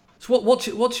on. So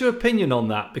what's your opinion on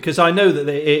that? Because I know that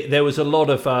there was a lot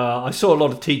of I saw a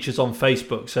lot of teachers on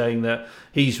Facebook saying that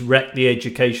he's wrecked the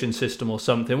education system or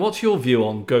something. What's your view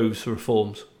on Gove's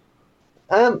reforms?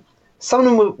 Some of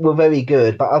them were very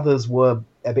good, but others were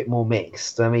a bit more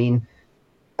mixed. I mean,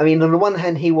 on the one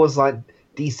hand, he was like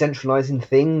decentralizing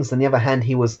things, on the other hand,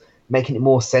 he was making it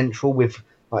more central with,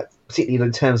 like, particularly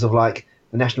in terms of like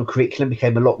the national curriculum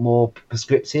became a lot more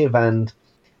prescriptive,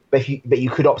 but you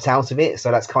could opt out of it,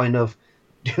 so that's kind of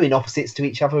doing opposites to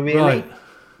each other, really. Right.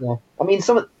 Yeah. I mean,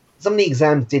 some of the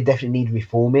exams did definitely need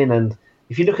reforming, and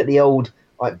if you look at the old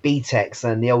like BTECs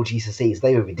and the old GCSEs,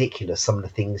 they were ridiculous. Some of the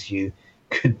things you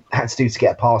had to do to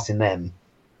get a pass in them.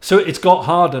 So it's got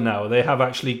harder now. They have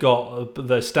actually got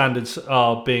the standards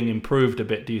are being improved a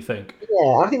bit. Do you think?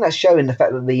 Yeah, I think that's showing the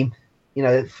fact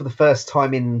that for the first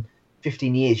time in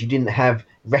 15 years, you didn't have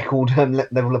record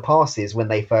level of passes when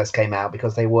they first came out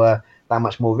because they were that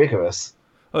much more rigorous.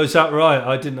 Oh, is that right?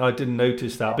 I didn't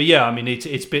notice that. But yeah, I mean,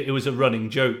 it was a running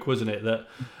joke, wasn't it? That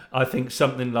I think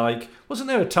something like, wasn't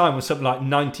there a time when something like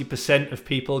 90% of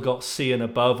people got C and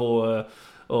above, or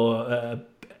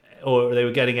they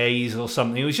were getting A's or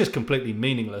something? It was just completely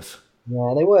meaningless.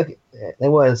 Yeah, they were like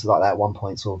that at one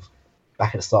point, sort of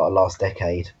back at the start of last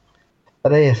decade.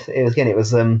 But it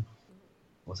was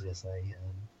what was I going to say?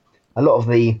 A lot of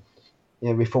the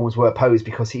reforms were opposed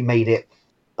because he made it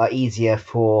easier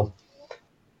for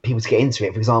people to get into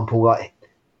it. For example,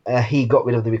 he got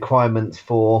rid of the requirement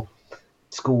for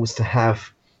schools to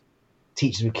have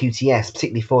teachers with QTS,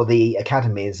 particularly for the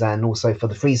academies and also for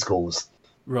the free schools.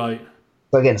 Right.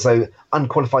 So again,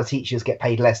 unqualified teachers get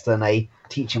paid less than a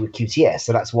teacher with QTS.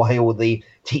 So that's why all the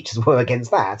teachers were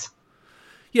against that.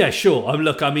 Yeah, sure. And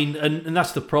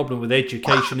that's the problem with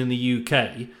education in the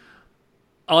UK.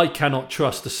 I cannot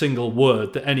trust a single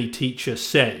word that any teacher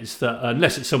says, that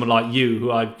unless it's someone like you,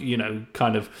 who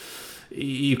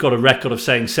you've got a record of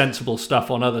saying sensible stuff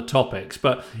on other topics.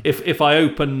 But if I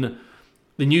open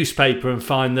the newspaper and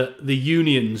find that the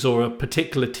unions or a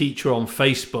particular teacher on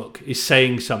Facebook is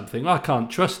saying something, I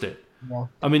can't trust it. Yeah.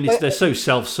 I mean, they're so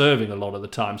self-serving a lot of the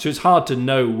time, so it's hard to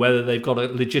know whether they've got a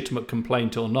legitimate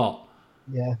complaint or not.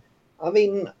 Yeah. I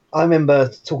mean, I remember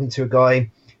talking to a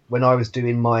guy when I was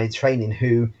doing my training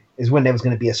who is when there was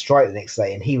going to be a strike the next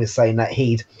day, and he was saying that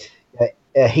he'd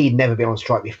never been on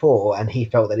strike before, and he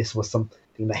felt that this was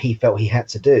something that he felt he had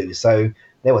to do. So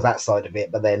there was that side of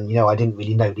it, but then I didn't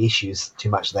really know the issues too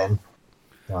much then.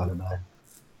 So I don't know.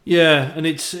 Yeah, and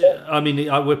it's, I mean,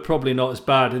 we're probably not as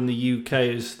bad in the UK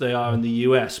as they are in the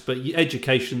US, but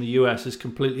education in the US is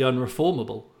completely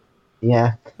unreformable.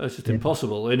 Yeah, it's just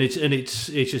impossible, and it's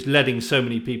just letting so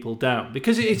many people down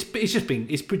because it's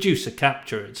producer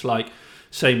capture. It's like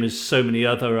same as so many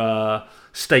other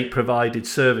state provided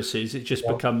services. It just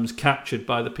becomes captured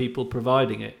by the people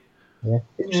providing it. Yeah,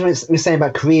 we were saying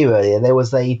about Korea earlier. There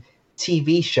was a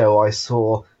TV show I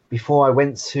saw before I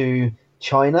went to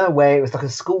China where it was like a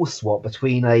school swap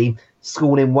between a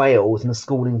school in Wales and a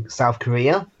school in South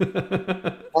Korea,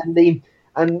 and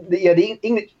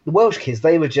the Welsh kids,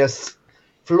 they were just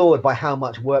floored by how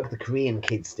much work the Korean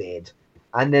kids did.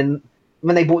 And then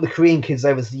when they brought the Korean kids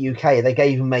over to the UK, they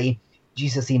gave them a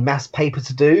GCSE maths paper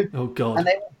to do. Oh God! And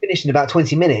they finished in about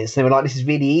 20 minutes. They were like, "This is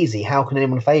really easy. How can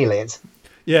anyone fail it?"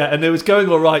 Yeah, and it was going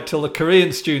all right till the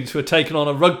Korean students were taken on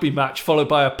a rugby match followed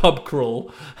by a pub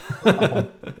crawl.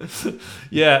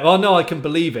 Yeah, well, no, I can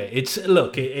believe it. It's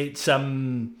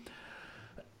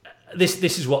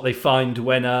this is what they find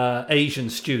when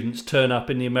Asian students turn up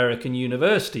in the American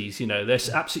universities. They're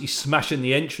absolutely smashing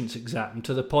the entrance exam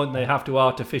to the point they have to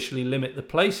artificially limit the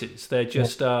places. They're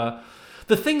just the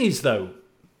thing is though.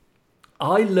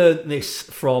 I learned this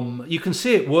from, you can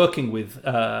see it working with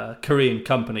Korean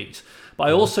companies, but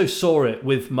I also saw it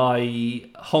with my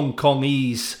Hong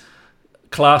Kongese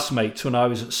classmates when I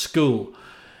was at school.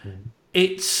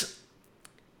 It's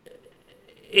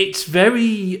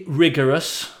very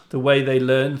rigorous, the way they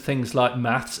learn things like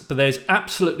maths, but there's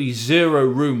absolutely zero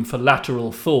room for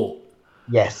lateral thought.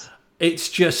 Yes. It's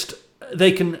just,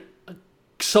 they can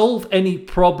solve any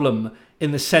problem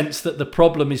in the sense that the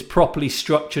problem is properly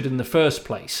structured in the first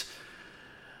place,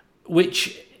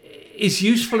 which is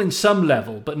useful in some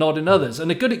level, but not in others. And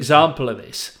a good example of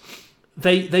this,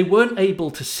 they weren't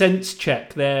able to sense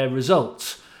check their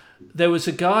results. There was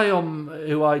a guy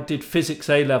who I did physics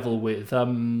A-level with,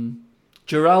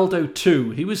 Geraldo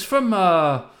 2. He was from,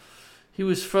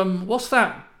 what's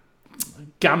that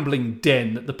gambling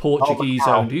den that the Portuguese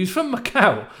owned? He was from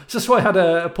Macau. So that's why I had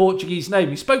a Portuguese name.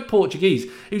 He spoke Portuguese.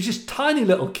 He was just a tiny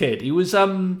little kid. He was,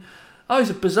 he's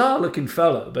a bizarre looking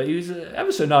fellow, but he was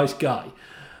ever so nice guy.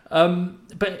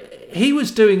 But he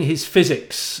was doing his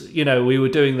physics, we were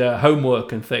doing the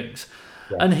homework and things.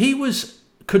 Yeah. And he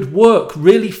could work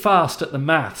really fast at the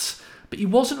maths, but he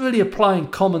wasn't really applying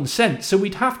common sense. So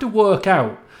we'd have to work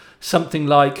out something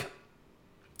like,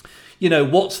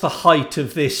 what's the height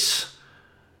of this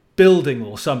building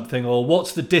or something, or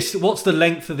what's the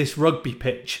length of this rugby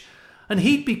pitch? And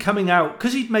he'd be coming out,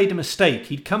 because he'd made a mistake,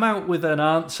 he'd come out with an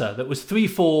answer that was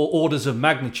 3-4 orders of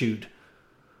magnitude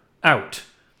out.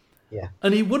 Yeah.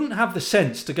 And he wouldn't have the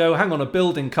sense to go, hang on, a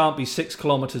building can't be 6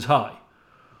 kilometres high,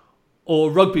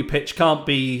 or rugby pitch can't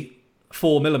be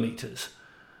 4 millimetres.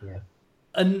 Yeah.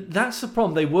 And that's the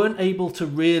problem. They weren't able to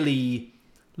really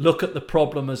look at the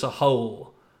problem as a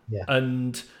whole. Yeah.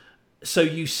 And so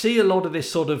you see a lot of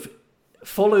this sort of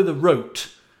follow the rote,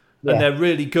 and they're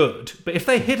really good. But if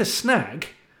they hit a snag,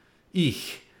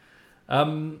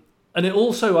 and it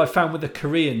also, I found with the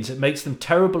Koreans, it makes them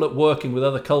terrible at working with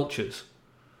other cultures.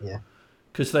 Yeah.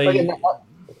 Because they...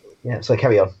 so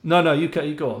carry on. No, you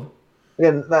go on.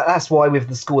 Again, that's why with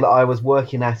the school that I was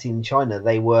working at in China,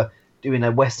 they were doing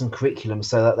a Western curriculum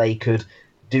so that they could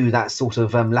do that sort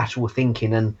of lateral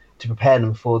thinking and to prepare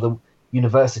them for the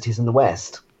universities in the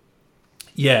West.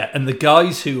 Yeah, and the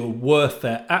guys who are worth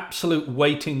their absolute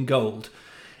weight in gold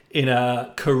in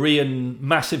a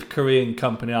massive Korean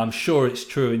company, I'm sure it's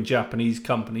true in Japanese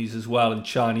companies as well and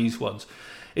Chinese ones,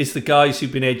 is the guys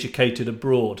who've been educated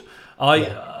abroad.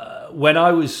 When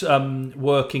I was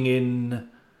working in,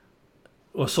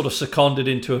 or sort of seconded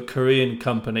into a Korean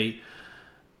company,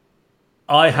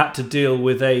 I had to deal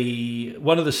with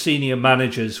one of the senior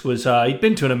managers was, he'd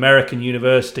been to an American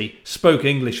university, spoke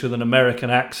English with an American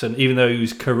accent, even though he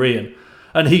was Korean,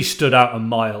 and he stood out a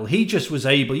mile. He just was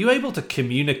you were able to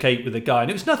communicate with the guy, and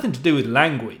it was nothing to do with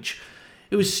language.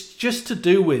 It was just to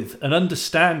do with an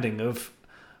understanding of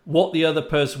what the other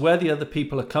person, where the other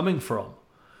people are coming from.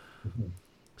 Mm-hmm.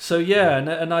 So yeah,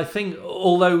 and I think,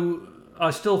 although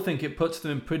I still think it puts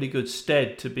them in pretty good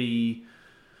stead to be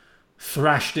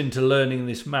thrashed into learning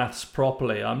this maths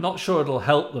properly, I'm not sure it'll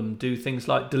help them do things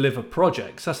like deliver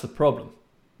projects. That's the problem.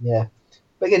 Yeah,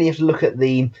 but again, you have to look at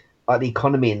the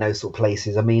economy in those sort of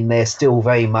places. I mean, they're still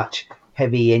very much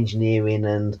heavy engineering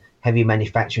and heavy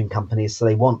manufacturing companies, so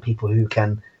they want people who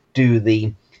can do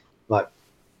the like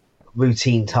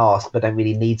routine tasks, but don't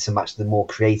really need so much the more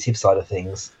creative side of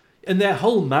things. And their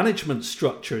whole management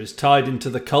structure is tied into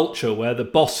the culture where the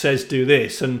boss says do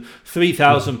this and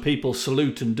 3,000 people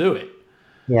salute and do it.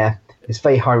 Yeah, it's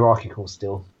very hierarchical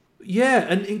still. Yeah,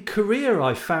 and in Korea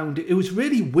I found it was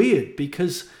really weird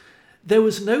because there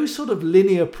was no sort of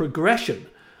linear progression.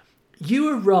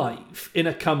 You arrive in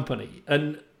a company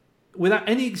and without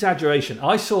any exaggeration,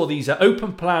 I saw these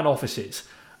open plan offices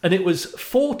and it was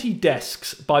 40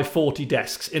 desks by 40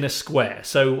 desks in a square.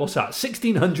 So what's that?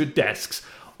 1,600 desks,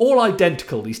 all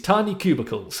identical, these tiny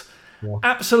cubicles. Yeah.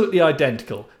 Absolutely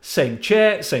identical. Same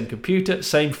chair, same computer,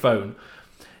 same phone.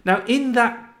 Now in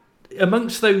that,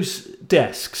 amongst those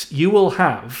desks, you will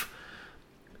have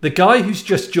the guy who's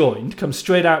just joined, comes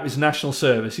straight out of his national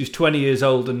service, who's 20 years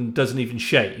old and doesn't even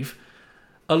shave,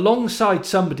 alongside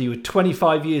somebody with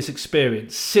 25 years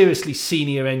experience, seriously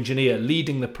senior engineer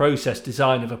leading the process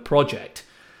design of a project.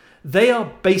 They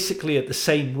are basically at the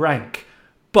same rank,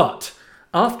 but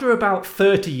after about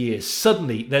 30 years,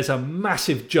 suddenly there's a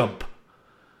massive jump.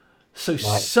 So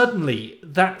suddenly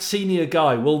that senior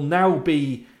guy will now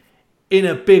be in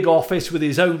a big office with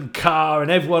his own car and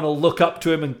everyone will look up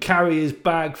to him and carry his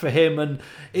bag for him. And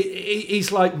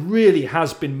he's like really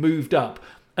has been moved up.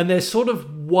 And there's sort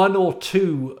of one or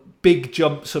two big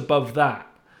jumps above that.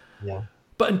 Yeah.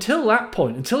 But until that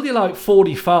point, until you're like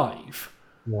 45,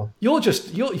 Yeah.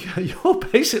 you're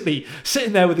basically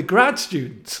sitting there with the grad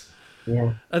students.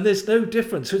 Yeah. And there's no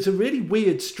difference. So it's a really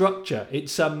weird structure.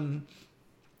 It's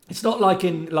not like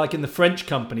in the French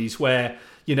companies where,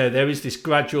 you know, there is this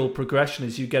gradual progression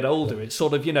as you get older. It's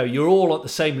sort of, you know, you're all at the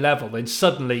same level. Then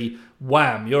suddenly,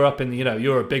 wham, you're up in the, you know,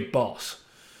 you're a big boss.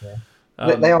 Yeah.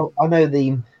 They are. I know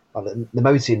the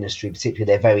motor industry, particularly,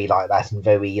 they're very like that and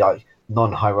very like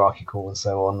non-hierarchical and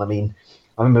so on. I mean,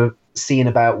 I remember seeing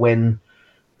about when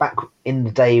back in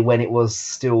the day when it was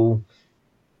still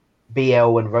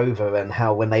BL and Rover and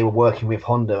how when they were working with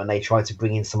Honda and they tried to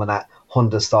bring in some of that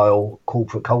Honda style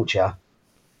corporate culture.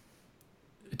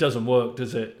 It doesn't work,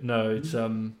 does it? No, it's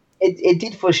It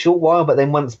did for a short while, but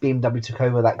then once BMW took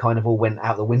over, that kind of all went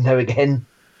out the window again.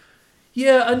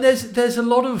 Yeah, and there's a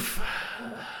lot of,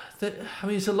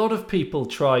 there's a lot of people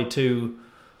try to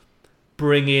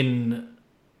bring in,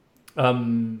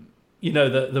 you know,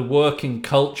 the working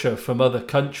culture from other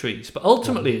countries, but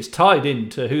ultimately it's tied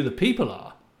into who the people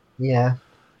are. Yeah,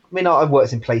 I mean, I've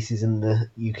worked in places in the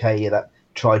UK that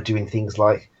tried doing things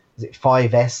like, is it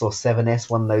 5S or 7S,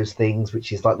 one of those things,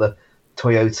 which is like the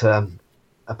Toyota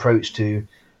approach to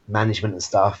management and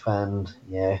stuff, and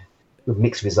yeah, with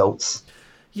mixed results.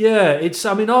 Yeah, it's.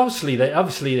 I mean, obviously,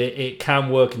 it can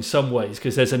work in some ways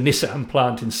because there's a Nissan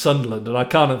plant in Sunderland, and I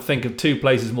can't think of two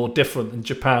places more different than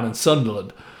Japan and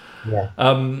Sunderland. Yeah.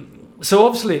 So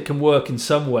obviously, it can work in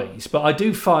some ways, but I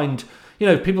do find, you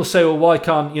know, people say, well, why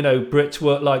can't, you know, Brits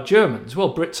work like Germans?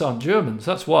 Well, Brits aren't Germans.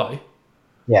 That's why.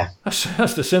 Yeah.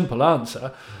 That's the simple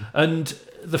answer. And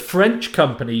the French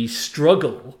companies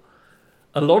struggle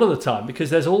a lot of the time because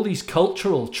there's all these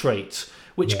cultural traits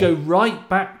which go right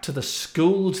back to the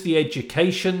schools, the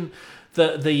education,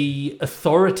 the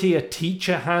authority a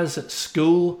teacher has at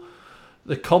school,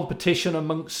 the competition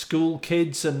amongst school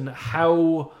kids and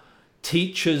how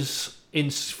teachers in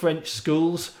French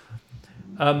schools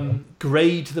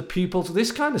grade the pupils,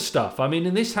 this kind of stuff. I mean,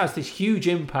 and this has this huge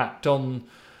impact on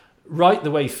right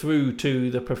the way through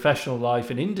to the professional life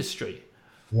and industry.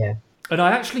 Yeah. And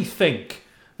I actually think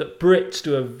that Brits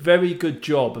do a very good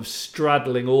job of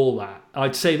straddling all that.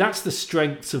 I'd say that's the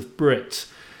strengths of Brits.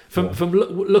 From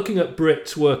looking at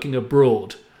Brits working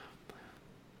abroad,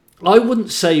 I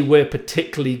wouldn't say we're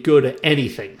particularly good at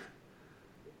anything.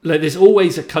 Like, there's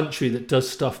always a country that does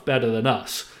stuff better than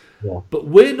us. Yeah. But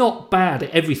we're not bad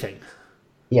at everything.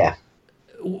 Yeah.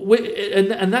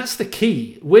 And that's the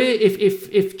key. We're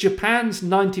if Japan's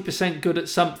 90% good at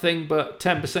something but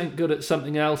 10% good at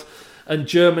something else, and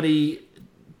Germany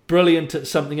brilliant at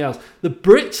something else, the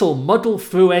Brits will muddle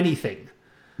through anything.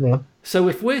 Yeah. So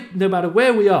if we're, no matter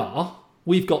where we are,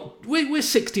 we're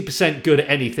 60% good at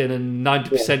anything and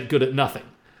 90% good at nothing.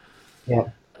 Yeah.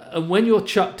 And when you're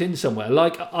chucked in somewhere,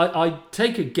 like I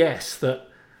take a guess that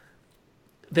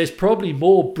there's probably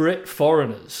more Brit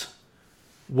foreigners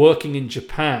working in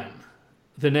Japan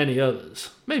than any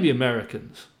others. Maybe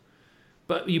Americans.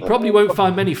 But you probably won't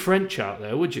find many French out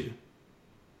there, would you?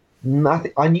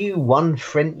 I knew one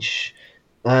French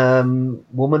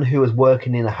woman who was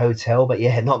working in a hotel, but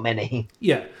yeah, not many.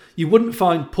 Yeah, you wouldn't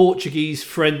find Portuguese,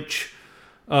 French,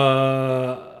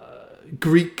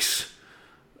 Greeks,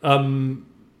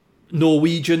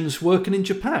 Norwegians working in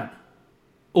Japan.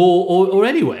 or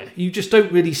anywhere. You just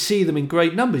don't really see them in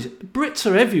great numbers. Brits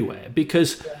are everywhere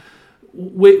because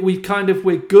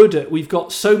we're good at, we've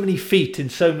got so many feet in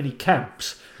so many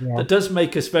camps that does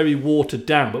make us very watered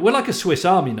down. But we're like a Swiss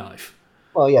Army knife.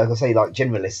 Well, yeah, I say like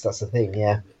generalists. That's the thing.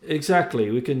 Yeah, exactly.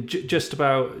 We can just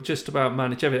about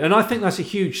manage everything, and I think that's a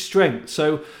huge strength.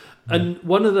 So, and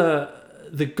one of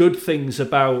the good things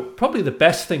about, probably the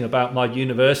best thing about my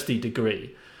university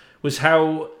degree, was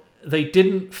how they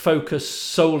didn't focus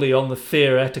solely on the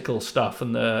theoretical stuff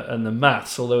and the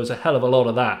maths, although there was a hell of a lot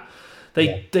of that.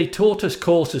 They taught us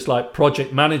courses like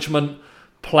project management,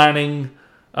 planning,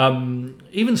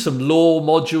 even some law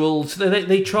modules.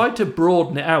 They tried to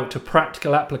broaden it out to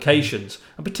practical applications,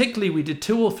 and particularly we did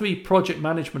 2 or 3 project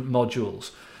management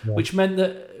modules, which meant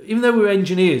that even though we were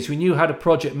engineers, we knew how to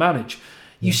project manage.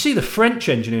 You see the French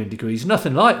engineering degrees,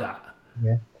 nothing like that.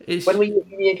 Yeah. When were you at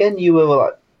uni again? You were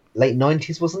like late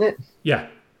 90s, wasn't it? Yeah.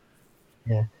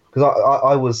 Yeah. Because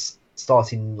I was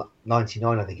starting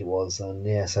 99, I think it was, and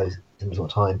yeah, so it was what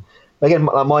time. But again,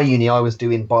 at my uni, I was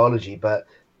doing biology, but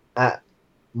at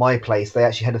my place, they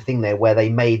actually had a thing there where they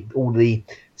made all the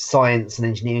science and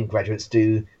engineering graduates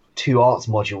do 2 arts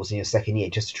modules in your second year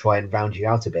just to try and round you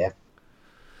out a bit.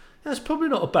 That's probably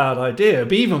not a bad idea. It'd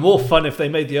be even more fun if they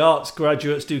made the arts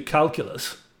graduates do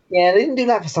calculus. Yeah, they didn't do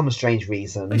that for some strange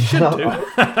reason. They should do.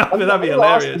 I mean, that'd be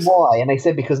hilarious. Why? And they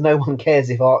said because no one cares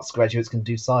if arts graduates can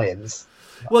do science.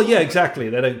 Well, yeah, exactly.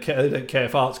 They don't care. They don't care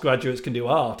if arts graduates can do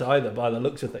art either, by the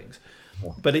looks of things.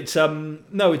 Yeah. But it's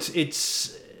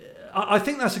it's. I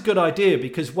think that's a good idea,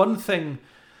 because one thing,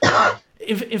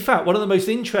 in fact, one of the most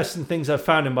interesting things I've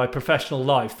found in my professional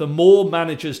life, the more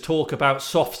managers talk about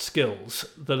soft skills,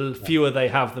 the fewer they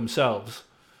have themselves.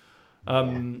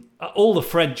 All the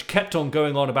French kept on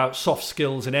going on about soft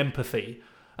skills and empathy,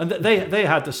 and they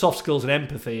had the soft skills and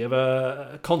empathy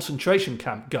of concentration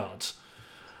camp guards,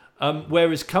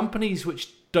 whereas companies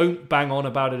which don't bang on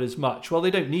about it as much, well,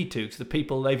 they don't need to, because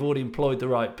they've already employed the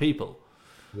right people.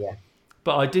 Yeah.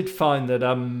 But I did find that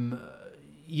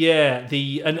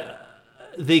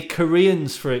the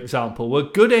Koreans, for example, were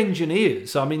good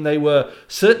engineers. I mean, they were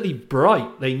certainly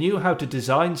bright. They knew how to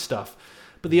design stuff.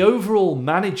 But the overall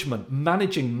managing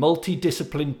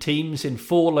multidisciplined teams in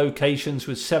 4 locations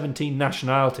with 17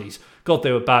 nationalities, God,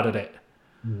 they were bad at it.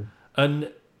 Mm.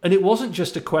 And it wasn't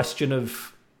just a question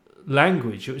of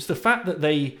language. It was the fact that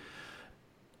they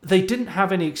didn't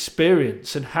have any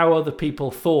experience in how other people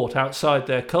thought outside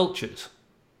their cultures.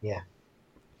 Yeah.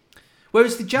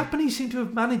 Whereas the Japanese seem to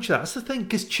have managed that. That's the thing,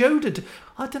 because Choda,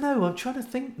 I don't know, I'm trying to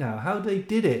think now how they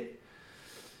did it.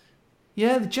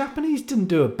 Yeah, the Japanese didn't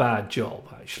do a bad job,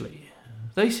 actually.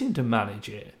 They seemed to manage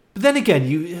it. But then again,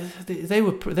 they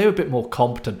were a bit more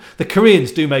competent. The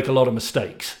Koreans do make a lot of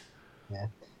mistakes. Yeah.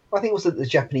 I think also that the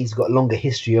Japanese have got a longer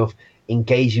history of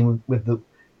engaging with the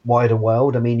wider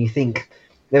world. I mean, you think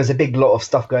there was a big lot of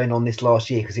stuff going on this last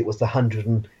year because it was the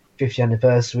 150th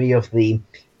anniversary of the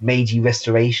Meiji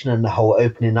Restoration and the whole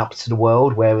opening up to the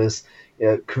world, whereas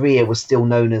Korea was still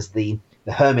known as the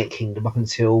Hermit Kingdom up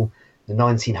until the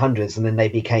 1900s, and then they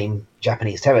became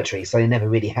Japanese territory, so they never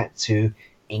really had to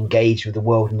engage with the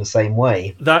world in the same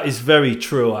way. That is very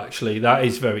true, actually. That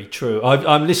is very true.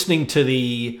 I'm listening to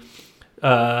the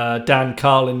Dan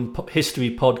Carlin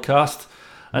history podcast,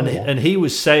 and he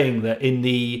was saying that in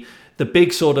the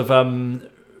big sort of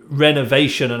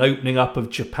renovation and opening up of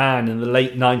Japan in the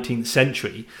late 19th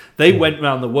century, they went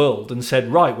around the world and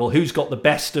said, right, well, who's got the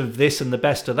best of this and the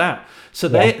best of that? So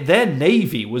their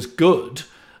navy was good,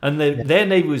 and their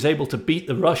navy was able to beat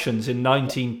the Russians in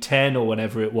 1910 or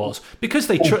whenever it was, because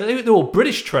they were all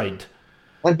British trained.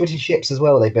 And British ships as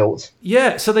well they built.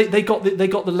 Yeah, so they got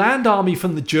the land army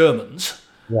from the Germans.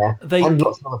 Yeah, and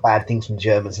lots of other bad things from the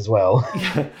Germans as well.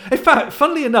 Yeah. In fact,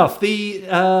 funnily enough, the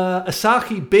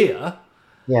Asahi beer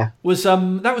was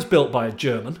that was built by a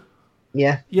German.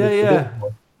 Yeah. Yeah.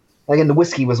 Again, the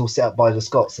whiskey was all set up by the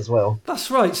Scots as well.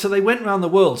 That's right. So they went around the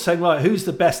world saying, right, who's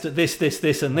the best at this,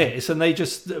 and this, and they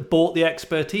just bought the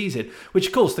expertise in, which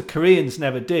of course the Koreans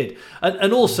never did.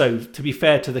 And also, to be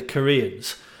fair to the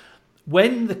Koreans,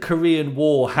 when the Korean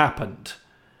War happened,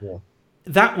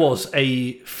 that was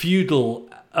a feudal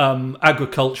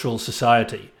agricultural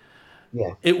society.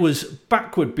 Yeah. It was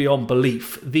backward beyond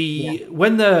belief.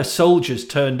 When the soldiers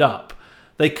turned up,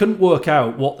 they couldn't work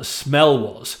out what the smell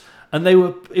was. And it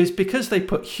was because they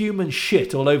put human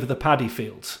shit all over the paddy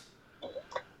fields.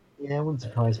 Yeah, it wouldn't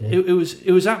surprise me. It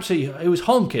was absolutely, it was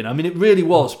honking. I mean, it really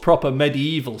was proper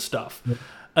medieval stuff. Yeah.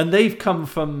 And they've come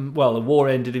from, well, the war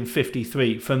ended in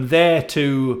 1953. From there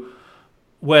to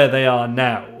where they are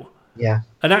now, Yeah.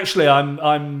 And actually,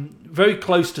 I'm very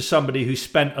close to somebody who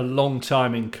spent a long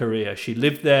time in Korea. She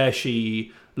lived there.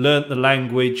 She learnt the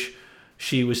language.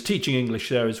 She was teaching English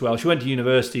there as well. She went to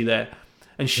university there.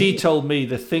 And she told me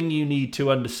the thing you need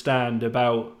to understand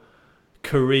about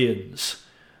Koreans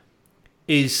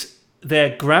is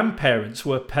their grandparents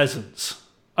were peasants.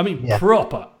 I mean,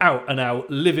 proper, out and out,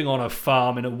 living on a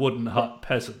farm in a wooden hut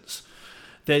peasants.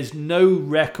 There's no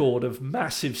record of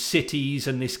massive cities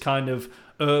and this kind of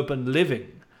urban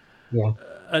living. Yeah.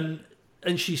 And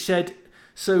she said,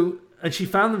 so, and she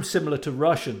found them similar to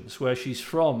Russians, where she's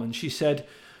from. And she said,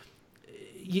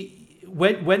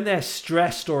 when they're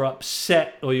stressed or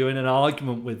upset or you're in an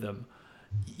argument with them,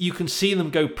 you can see them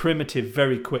go primitive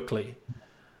very quickly.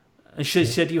 And she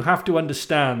said, you have to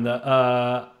understand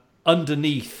that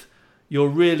underneath, you're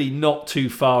really not too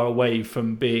far away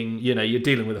from being, you're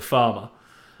dealing with a farmer.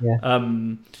 Yeah.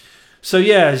 So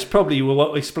yeah, it's probably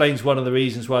what explains one of the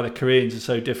reasons why the Koreans are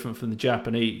so different from the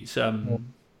Japanese.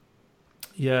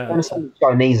 Yeah. And some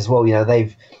Chinese as well,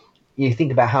 you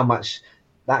think about how much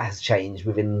that has changed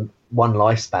within one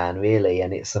lifespan, really,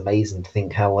 and it's amazing to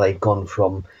think how they've gone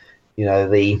from,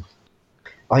 you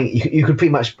could pretty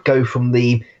much go from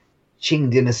the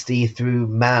Qing dynasty through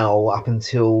Mao up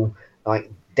until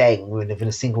like Deng within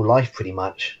a single life, pretty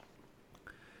much.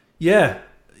 Yeah,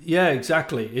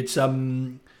 exactly. It's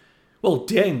well,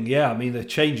 Deng, I mean, the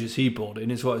changes he brought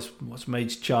in is what's made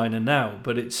China now.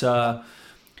 But it's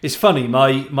funny.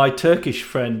 My Turkish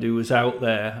friend who was out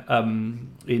there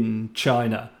in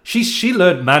China, she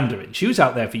learned Mandarin. She was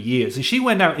out there for years, and she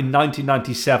went out in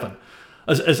 1997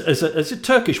 as a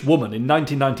Turkish woman in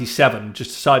 1997.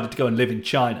 Just decided to go and live in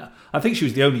China. I think she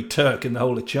was the only Turk in the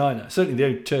whole of China. Certainly the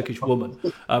only Turkish woman.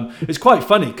 It's quite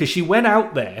funny because she went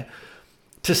out there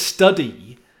to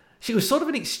study. She was sort of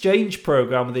an exchange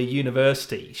program with a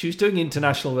university. She was doing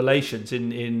international relations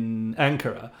in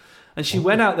Ankara. And she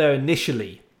went out there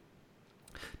initially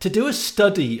to do a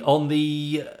study on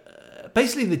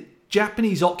basically the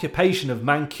Japanese occupation of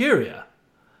Manchuria.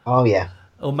 Oh, yeah.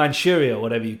 Or Manchuria,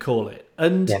 whatever you call it.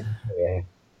 And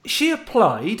she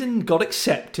applied and got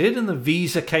accepted, and the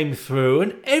visa came through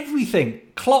and everything.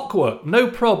 Clockwork, no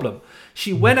problem.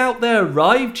 She went out there,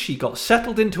 arrived, she got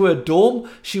settled into her dorm,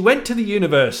 she went to the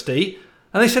university,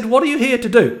 and they said, "What are you here to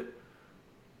do?"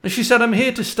 And she said, "I'm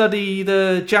here to study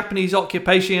the Japanese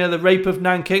occupation, the rape of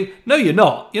Nanking." "No, you're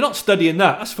not. You're not studying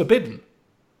that. That's forbidden."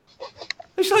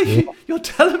 And she's like, "You're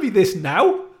telling me this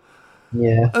now?"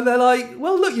 Yeah. And they're like,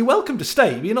 "Well, look, you're welcome to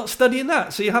stay, but you're not studying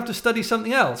that, so you have to study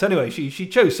something else." Anyway, she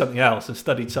chose something else and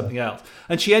studied something else.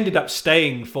 And she ended up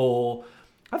staying for,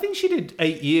 I think she did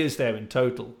 8 years there in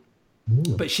total.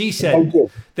 But she said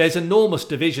there's enormous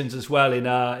divisions as well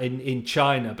in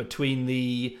China between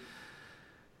the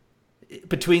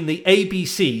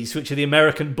ABCs, which are the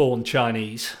American-born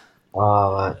Chinese,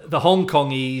 the Hong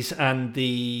Kongese, and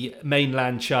the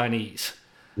mainland Chinese.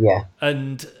 Yeah.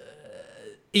 And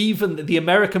even the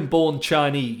American-born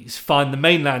Chinese find the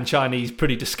mainland Chinese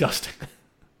pretty disgusting.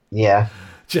 Yeah.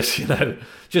 Just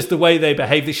the way they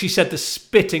behave. She said the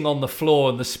spitting on the floor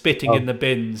and the spitting in the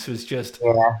bins was just...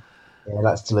 Yeah,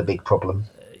 that's still a big problem.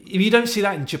 You don't see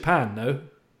that in Japan, no?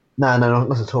 No,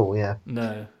 not at all, yeah.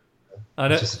 No.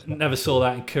 I never saw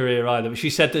that in Korea either. But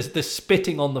she said the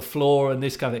spitting on the floor and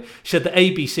this kind of thing. She said the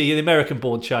ABC, the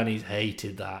American-born Chinese,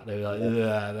 hated that. They were like,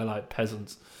 they're like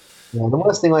peasants. Yeah, the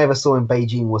worst thing I ever saw in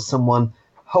Beijing was someone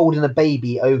holding a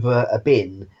baby over a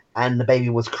bin, and the baby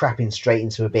was crapping straight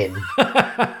into a bin.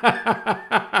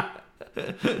 That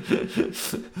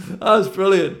was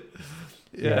brilliant.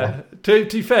 Yeah. To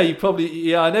be fair, you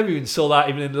probably... I never even saw that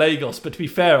even in Lagos. But to be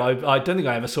fair, I don't think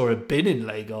I ever saw a bin in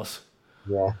Lagos.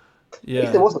 Yeah.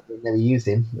 If there wasn't, they never used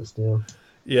him, but still.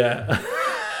 Yeah.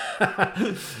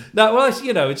 No, well,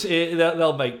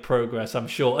 they'll make progress, I'm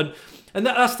sure. And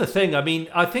that's the thing. I mean,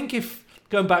 I think if...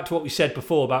 Going back to what we said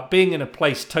before about being in a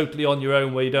place totally on your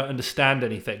own where you don't understand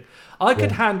anything. I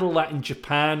could handle that in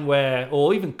Japan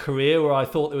or even Korea, where I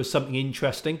thought there was something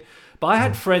interesting. But I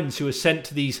had friends who were sent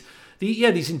to these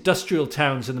industrial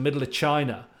towns in the middle of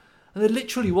China, and there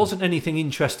literally wasn't anything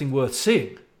interesting worth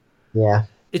seeing. Yeah.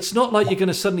 It's not like you're going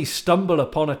to suddenly stumble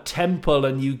upon a temple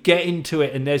and you get into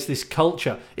it and there's this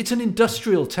culture. It's an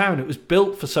industrial town. It was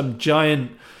built for some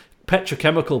giant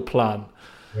petrochemical plant.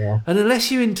 Yeah. And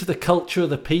unless you're into the culture of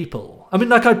the people... I mean,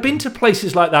 like, I'd been to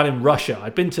places like that in Russia.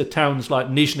 I'd been to towns like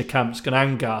Nizhnekamsk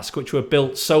and Angarsk, which were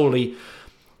built solely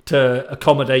to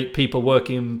accommodate people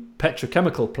working in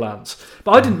petrochemical plants.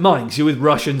 But I didn't mind, because you're with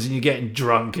Russians and you're getting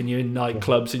drunk and you're in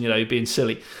nightclubs and, you're being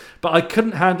silly. But I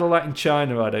couldn't handle that in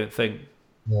China, I don't think.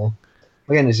 Yeah.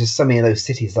 Again, there's just so many of those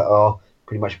cities that are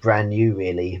pretty much brand new,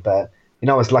 really. But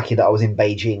I was lucky that I was in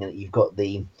Beijing, and you've got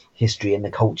the history and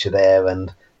the culture there,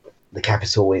 and the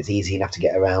capital. It's easy enough to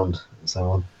get around, and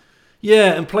so on.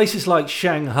 Yeah, and places like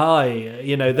Shanghai,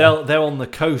 they're on the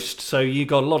coast, so you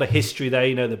got a lot of history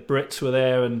there. The Brits were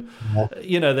there, and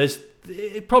Yeah. there's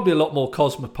probably a lot more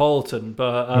cosmopolitan.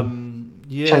 But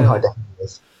yeah, Shanghai definitely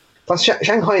is. Plus,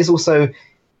 Shanghai is also,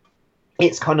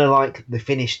 it's kind of like the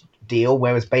finished deal,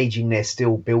 whereas Beijing, they're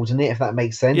still building it, if that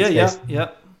makes sense. yeah, There's- yeah.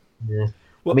 yeah.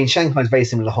 Well- I mean, Shanghai is very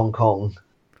similar to Hong Kong.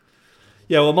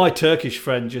 Yeah, well, my Turkish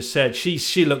friend just said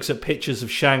she looks at pictures of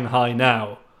Shanghai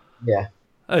now. Yeah.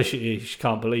 Oh, she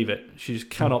can't believe it. She just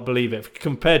cannot believe it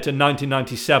compared to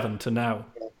 1997 to now.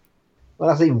 Well,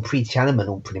 that's even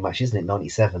pre-Tiananmen, pretty much, isn't it?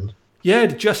 97. Yeah,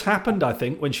 it just happened, I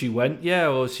think, when she went. Yeah,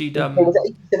 or she'd Or was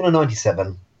it 87 or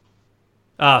 97?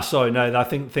 Sorry, no, I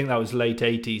think that was late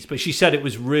 80s. But she said it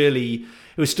was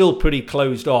still pretty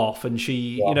closed off, and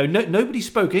she, nobody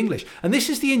spoke English. And this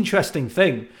is the interesting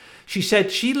thing. She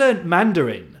said she learnt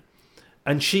Mandarin,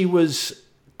 and she was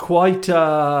quite.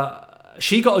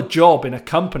 She got a job in a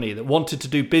company that wanted to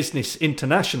do business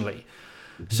internationally.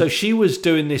 So she was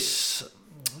doing this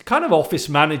kind of office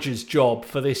manager's job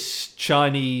for this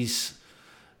Chinese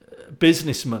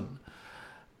businessman.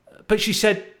 But she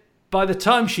said by the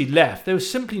time she left, there was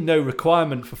simply no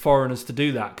requirement for foreigners to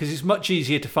do that because it's much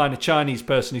easier to find a Chinese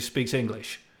person who speaks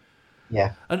English.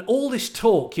 Yeah. And all this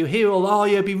talk, you hear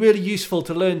it'd be really useful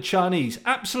to learn Chinese.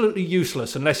 Absolutely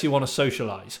useless unless you want to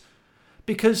socialise.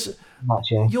 Because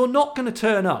you're not going to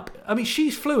turn up. I mean,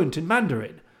 she's fluent in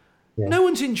Mandarin. Yeah. No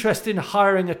one's interested in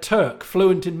hiring a Turk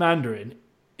fluent in Mandarin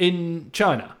in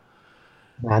China.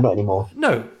 Nah, not anymore.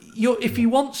 No. If you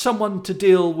want someone to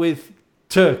deal with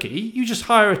Turkey, you just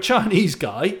hire a Chinese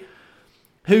guy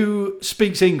who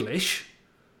speaks English,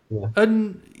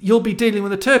 and you'll be dealing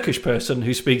with a Turkish person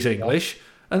who speaks English,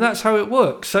 and that's how it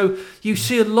works. So you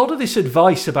see a lot of this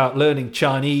advice about learning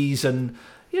Chinese, and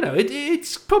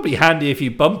it's probably handy if you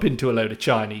bump into a load of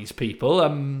Chinese people.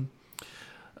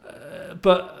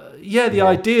 But the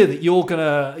idea that you're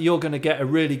gonna get a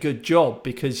really good job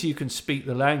because you can speak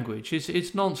the language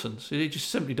it's nonsense. It just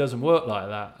simply doesn't work like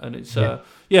that, and it's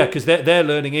because they're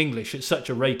learning English at such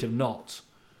a rate of knots.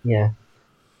 Yeah.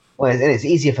 Well, and it's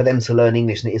easier for them to learn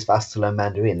English than it is for us to learn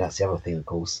Mandarin. That's the other thing, of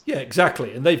course. Yeah,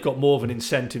 exactly. And they've got more of an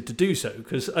incentive to do so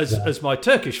because, as my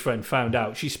Turkish friend found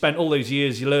out, she spent all those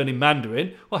years learning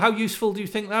Mandarin. Well, how useful do you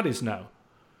think that is now?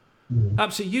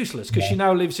 Absolutely useless because she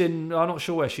now lives in, I'm not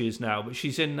sure where she is now, but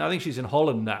I think she's in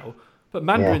Holland now. But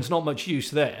Mandarin's not much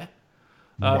use there.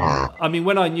 I mean,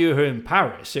 when I knew her in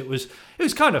Paris, it was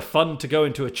kind of fun to go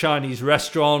into a Chinese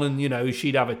restaurant and,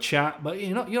 she'd have a chat. But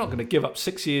you're not going to give up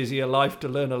 6 years of your life to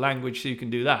learn a language so you can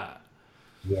do that.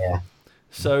 Yeah.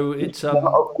 So it's... a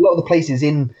lot of the places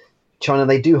in China,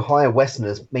 they do hire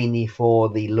Westerners mainly for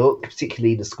the look,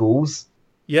 particularly the schools.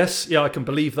 Yes, yeah, I can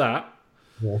believe that.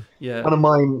 Yeah. One of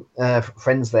my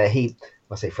friends there, I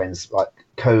say friends, like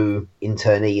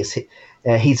co-internees,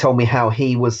 he told me how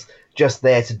he was just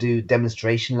there to do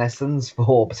demonstration lessons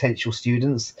for potential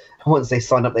students. And once they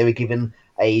signed up, they were given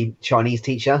a Chinese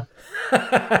teacher.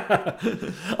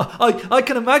 I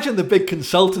can imagine the big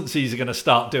consultancies are going to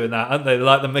start doing that, aren't they?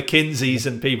 Like the McKinseys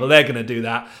and people, they're going to do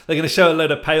that. They're going to show a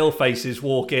load of pale faces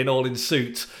walk in all in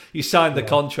suits. You sign the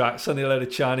contract, suddenly a load of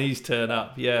Chinese turn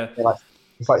up. Yeah.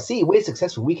 It's like, see, we're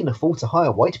successful. We can afford to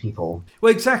hire white people.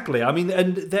 Well, exactly. I mean,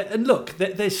 and look,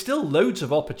 there's still loads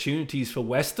of opportunities for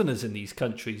Westerners in these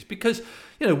countries because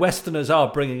Westerners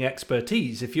are bringing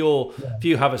expertise. If you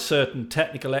have a certain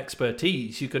technical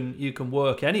expertise, you can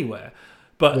work anywhere.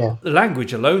 But the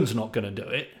language alone's not going to do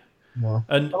it. Yeah.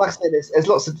 And like I said, there's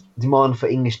lots of demand for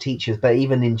English teachers, but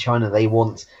even in China, they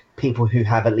want people who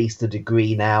have at least a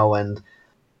degree now, and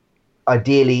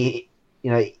ideally,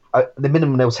 the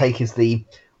minimum they'll take is the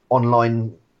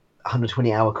online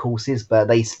 120-hour courses, but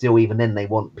even then they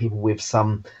want people with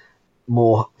some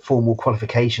more formal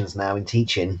qualifications now in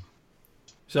teaching.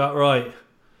 Is that right?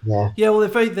 Yeah. Yeah. Well,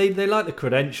 they like the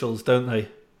credentials, don't they?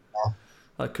 Yeah.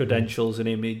 Like credentials and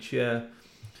image. Yeah.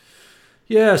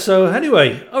 Yeah. So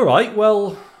anyway, all right.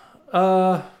 Well,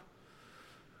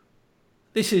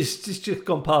 this is just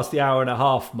gone past the hour and a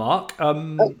half mark.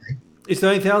 Okay. Is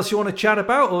there anything else you want to chat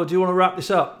about, or do you want to wrap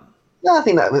this up? No, I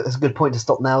think that's a good point to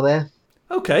stop now there.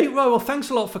 Okay, right. Well, thanks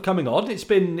a lot for coming on. It's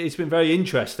been very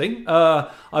interesting.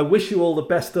 I wish you all the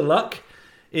best of luck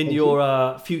in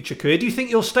your future career. Do you think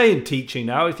you'll stay in teaching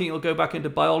now? Or do you think you'll go back into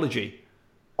biology?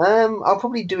 I'll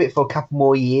probably do it for a couple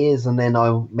more years, and then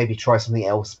I'll maybe try something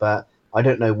else. But I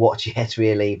don't know what yet,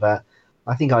 really. But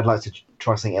I think I'd like to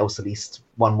try something else, at least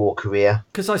one more career.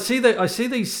 Because I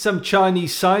see some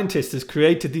Chinese scientist has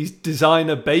created these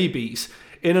designer babies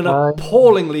in an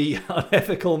appallingly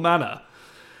unethical manner.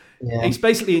 Yeah. He's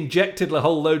basically injected a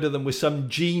whole load of them with some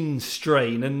gene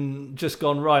strain and just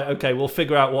gone, right, okay, we'll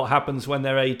figure out what happens when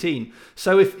they're 18.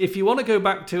 So if you want to go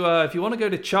back to, if you want to go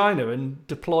to China and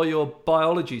deploy your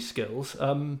biology skills,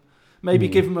 maybe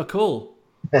give them a call.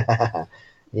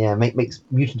 Yeah, makes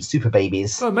mutant super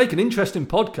babies. Well, make an interesting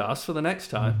podcast for the next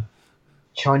time.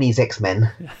 Chinese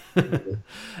X-Men.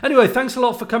 Anyway, thanks a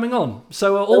lot for coming on.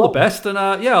 So all the best, and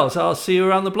I'll see you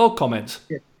around the blog comments.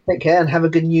 Take care and have a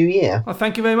good new year.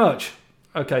 Thank you very much.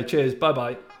 Okay, cheers.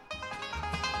 Bye-bye.